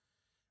out,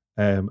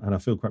 and I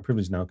feel quite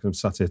privileged now because I'm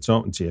sat here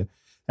talking to you,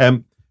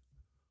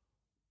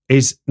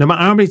 is no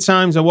matter how many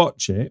times I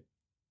watch it,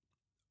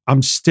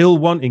 I'm still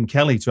wanting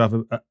Kelly to have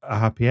a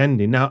happy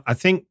ending. Now, I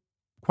think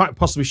quite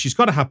possibly she's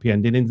got a happy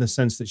ending in the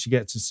sense that she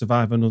gets to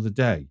survive another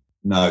day.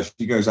 No,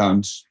 she goes out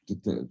and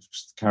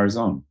just carries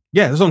on.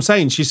 Yeah, that's what I'm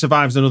saying. She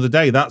survives another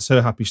day. That's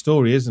her happy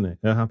story, isn't it?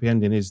 Her happy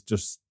ending is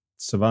just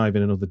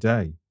surviving another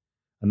day.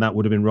 And that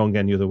would have been wrong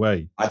any other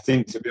way. I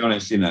think, to be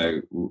honest,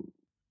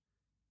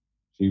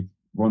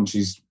 once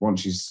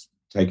she's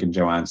taken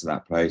Joanne to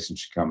that place and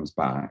she comes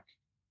back,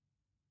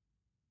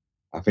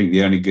 I think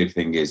the only good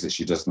thing is that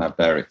she doesn't have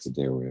Derek to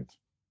deal with.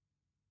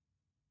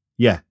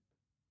 Yeah.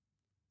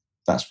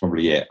 That's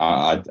probably it.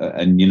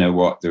 And you know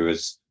what?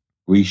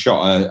 We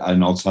shot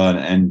an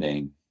alternate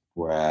ending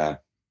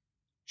where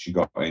she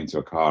got into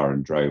a car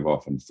and drove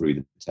off and threw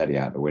the teddy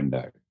out the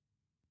window.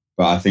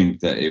 But I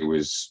think that it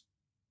was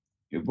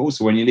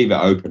also, when you leave it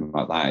open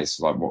like that, it's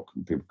like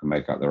people can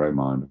make up their own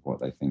mind of what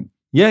they think.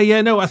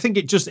 Yeah. No, I think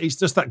it's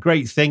just that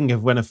great thing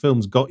of when a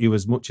film's got you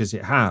as much as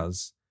it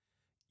has,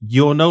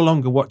 you're no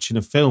longer watching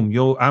a film.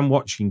 I'm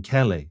watching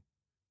Kelly,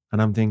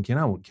 and I'm thinking,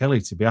 I want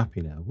Kelly to be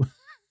happy now.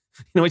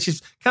 Which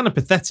is kind of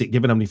pathetic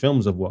given how many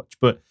films I've watched,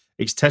 but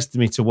it's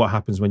testimony to what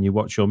happens when you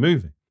watch your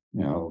movie.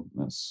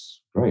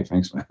 That's great.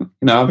 Thanks, man.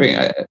 I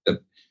think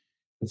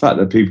the fact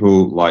that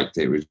people liked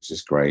it was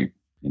just great.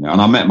 And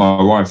I met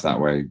my wife that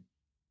way.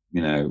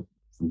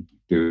 From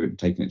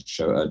taking it to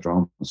show at a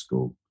drama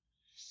school.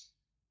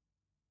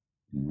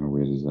 How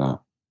weird is that?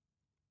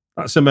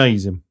 That's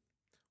amazing.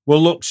 Well,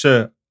 look,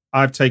 sir,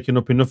 I've taken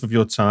up enough of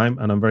your time,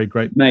 and I'm very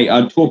grateful. Mate,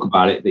 I'd talk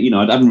about it.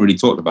 I haven't really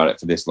talked about it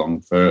for this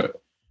long for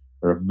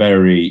a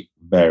very,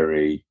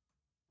 very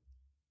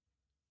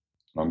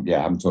long. Yeah,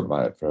 I haven't talked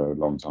about it for a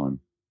long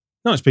time.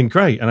 No, it's been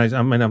great, and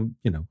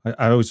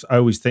I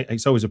always think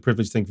it's always a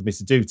privileged thing for me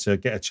to do, to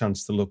get a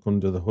chance to look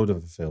under the hood of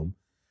a film,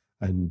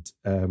 and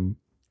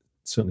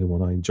certainly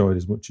one I enjoyed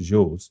as much as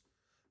yours.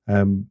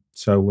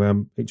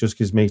 So it just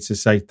gives me to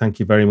say thank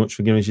you very much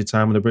for giving us your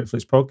time on the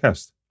Britflix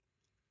podcast.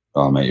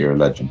 Oh, mate, you're a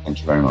legend.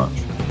 Thank you very much.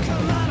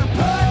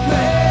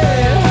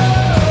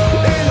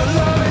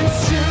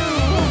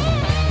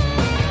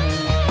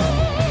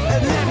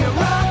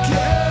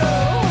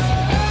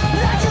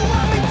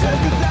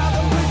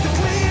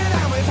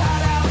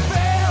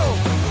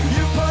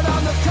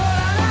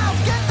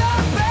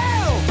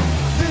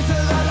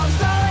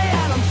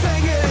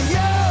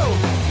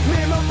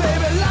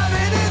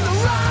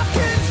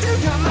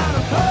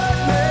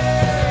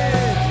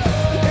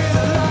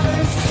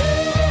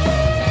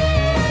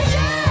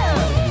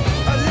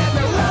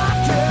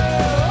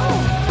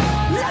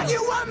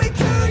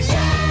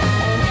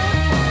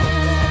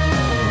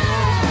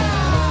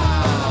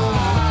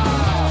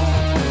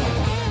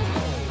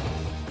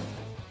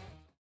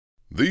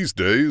 These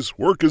days,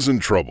 work is in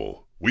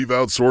trouble. We've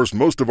outsourced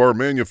most of our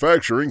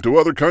manufacturing to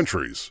other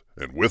countries,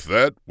 and with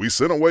that, we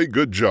sent away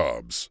good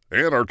jobs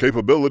and our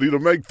capability to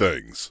make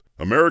things.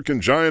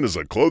 American Giant is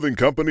a clothing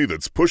company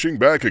that's pushing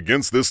back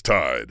against this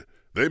tide.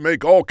 They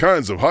make all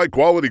kinds of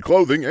high-quality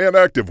clothing and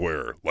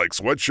activewear, like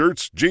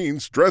sweatshirts,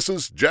 jeans,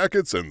 dresses,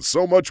 jackets, and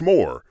so much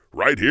more,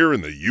 right here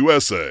in the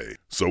USA.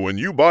 So when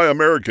you buy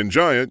American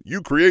Giant,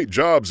 you create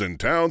jobs in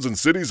towns and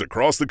cities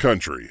across the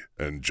country.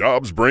 And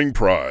jobs bring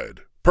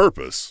pride,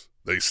 purpose.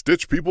 They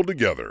stitch people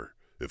together.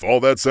 If all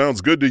that sounds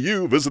good to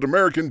you, visit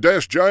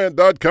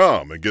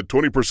American-Giant.com and get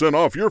 20%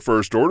 off your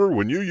first order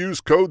when you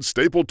use code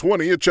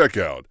STAPLE20 at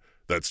checkout.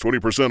 That's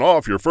 20%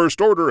 off your first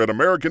order at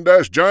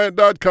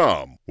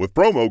American-Giant.com with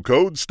promo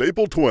code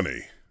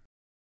STAPLE20.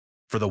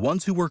 For the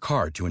ones who work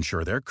hard to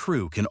ensure their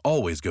crew can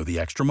always go the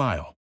extra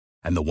mile,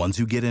 and the ones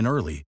who get in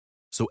early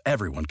so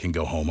everyone can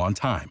go home on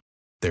time,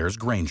 there's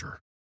Grainger,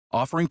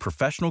 offering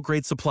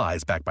professional-grade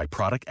supplies backed by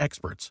product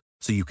experts,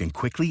 so you can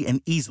quickly and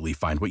easily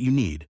find what you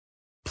need.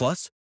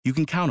 Plus, you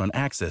can count on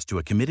access to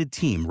a committed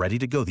team ready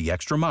to go the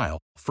extra mile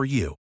for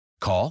you.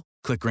 Call,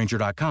 click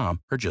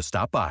Grainger.com, or just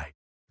stop by.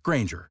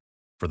 Grainger,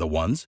 for the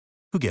ones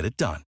who get it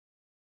done.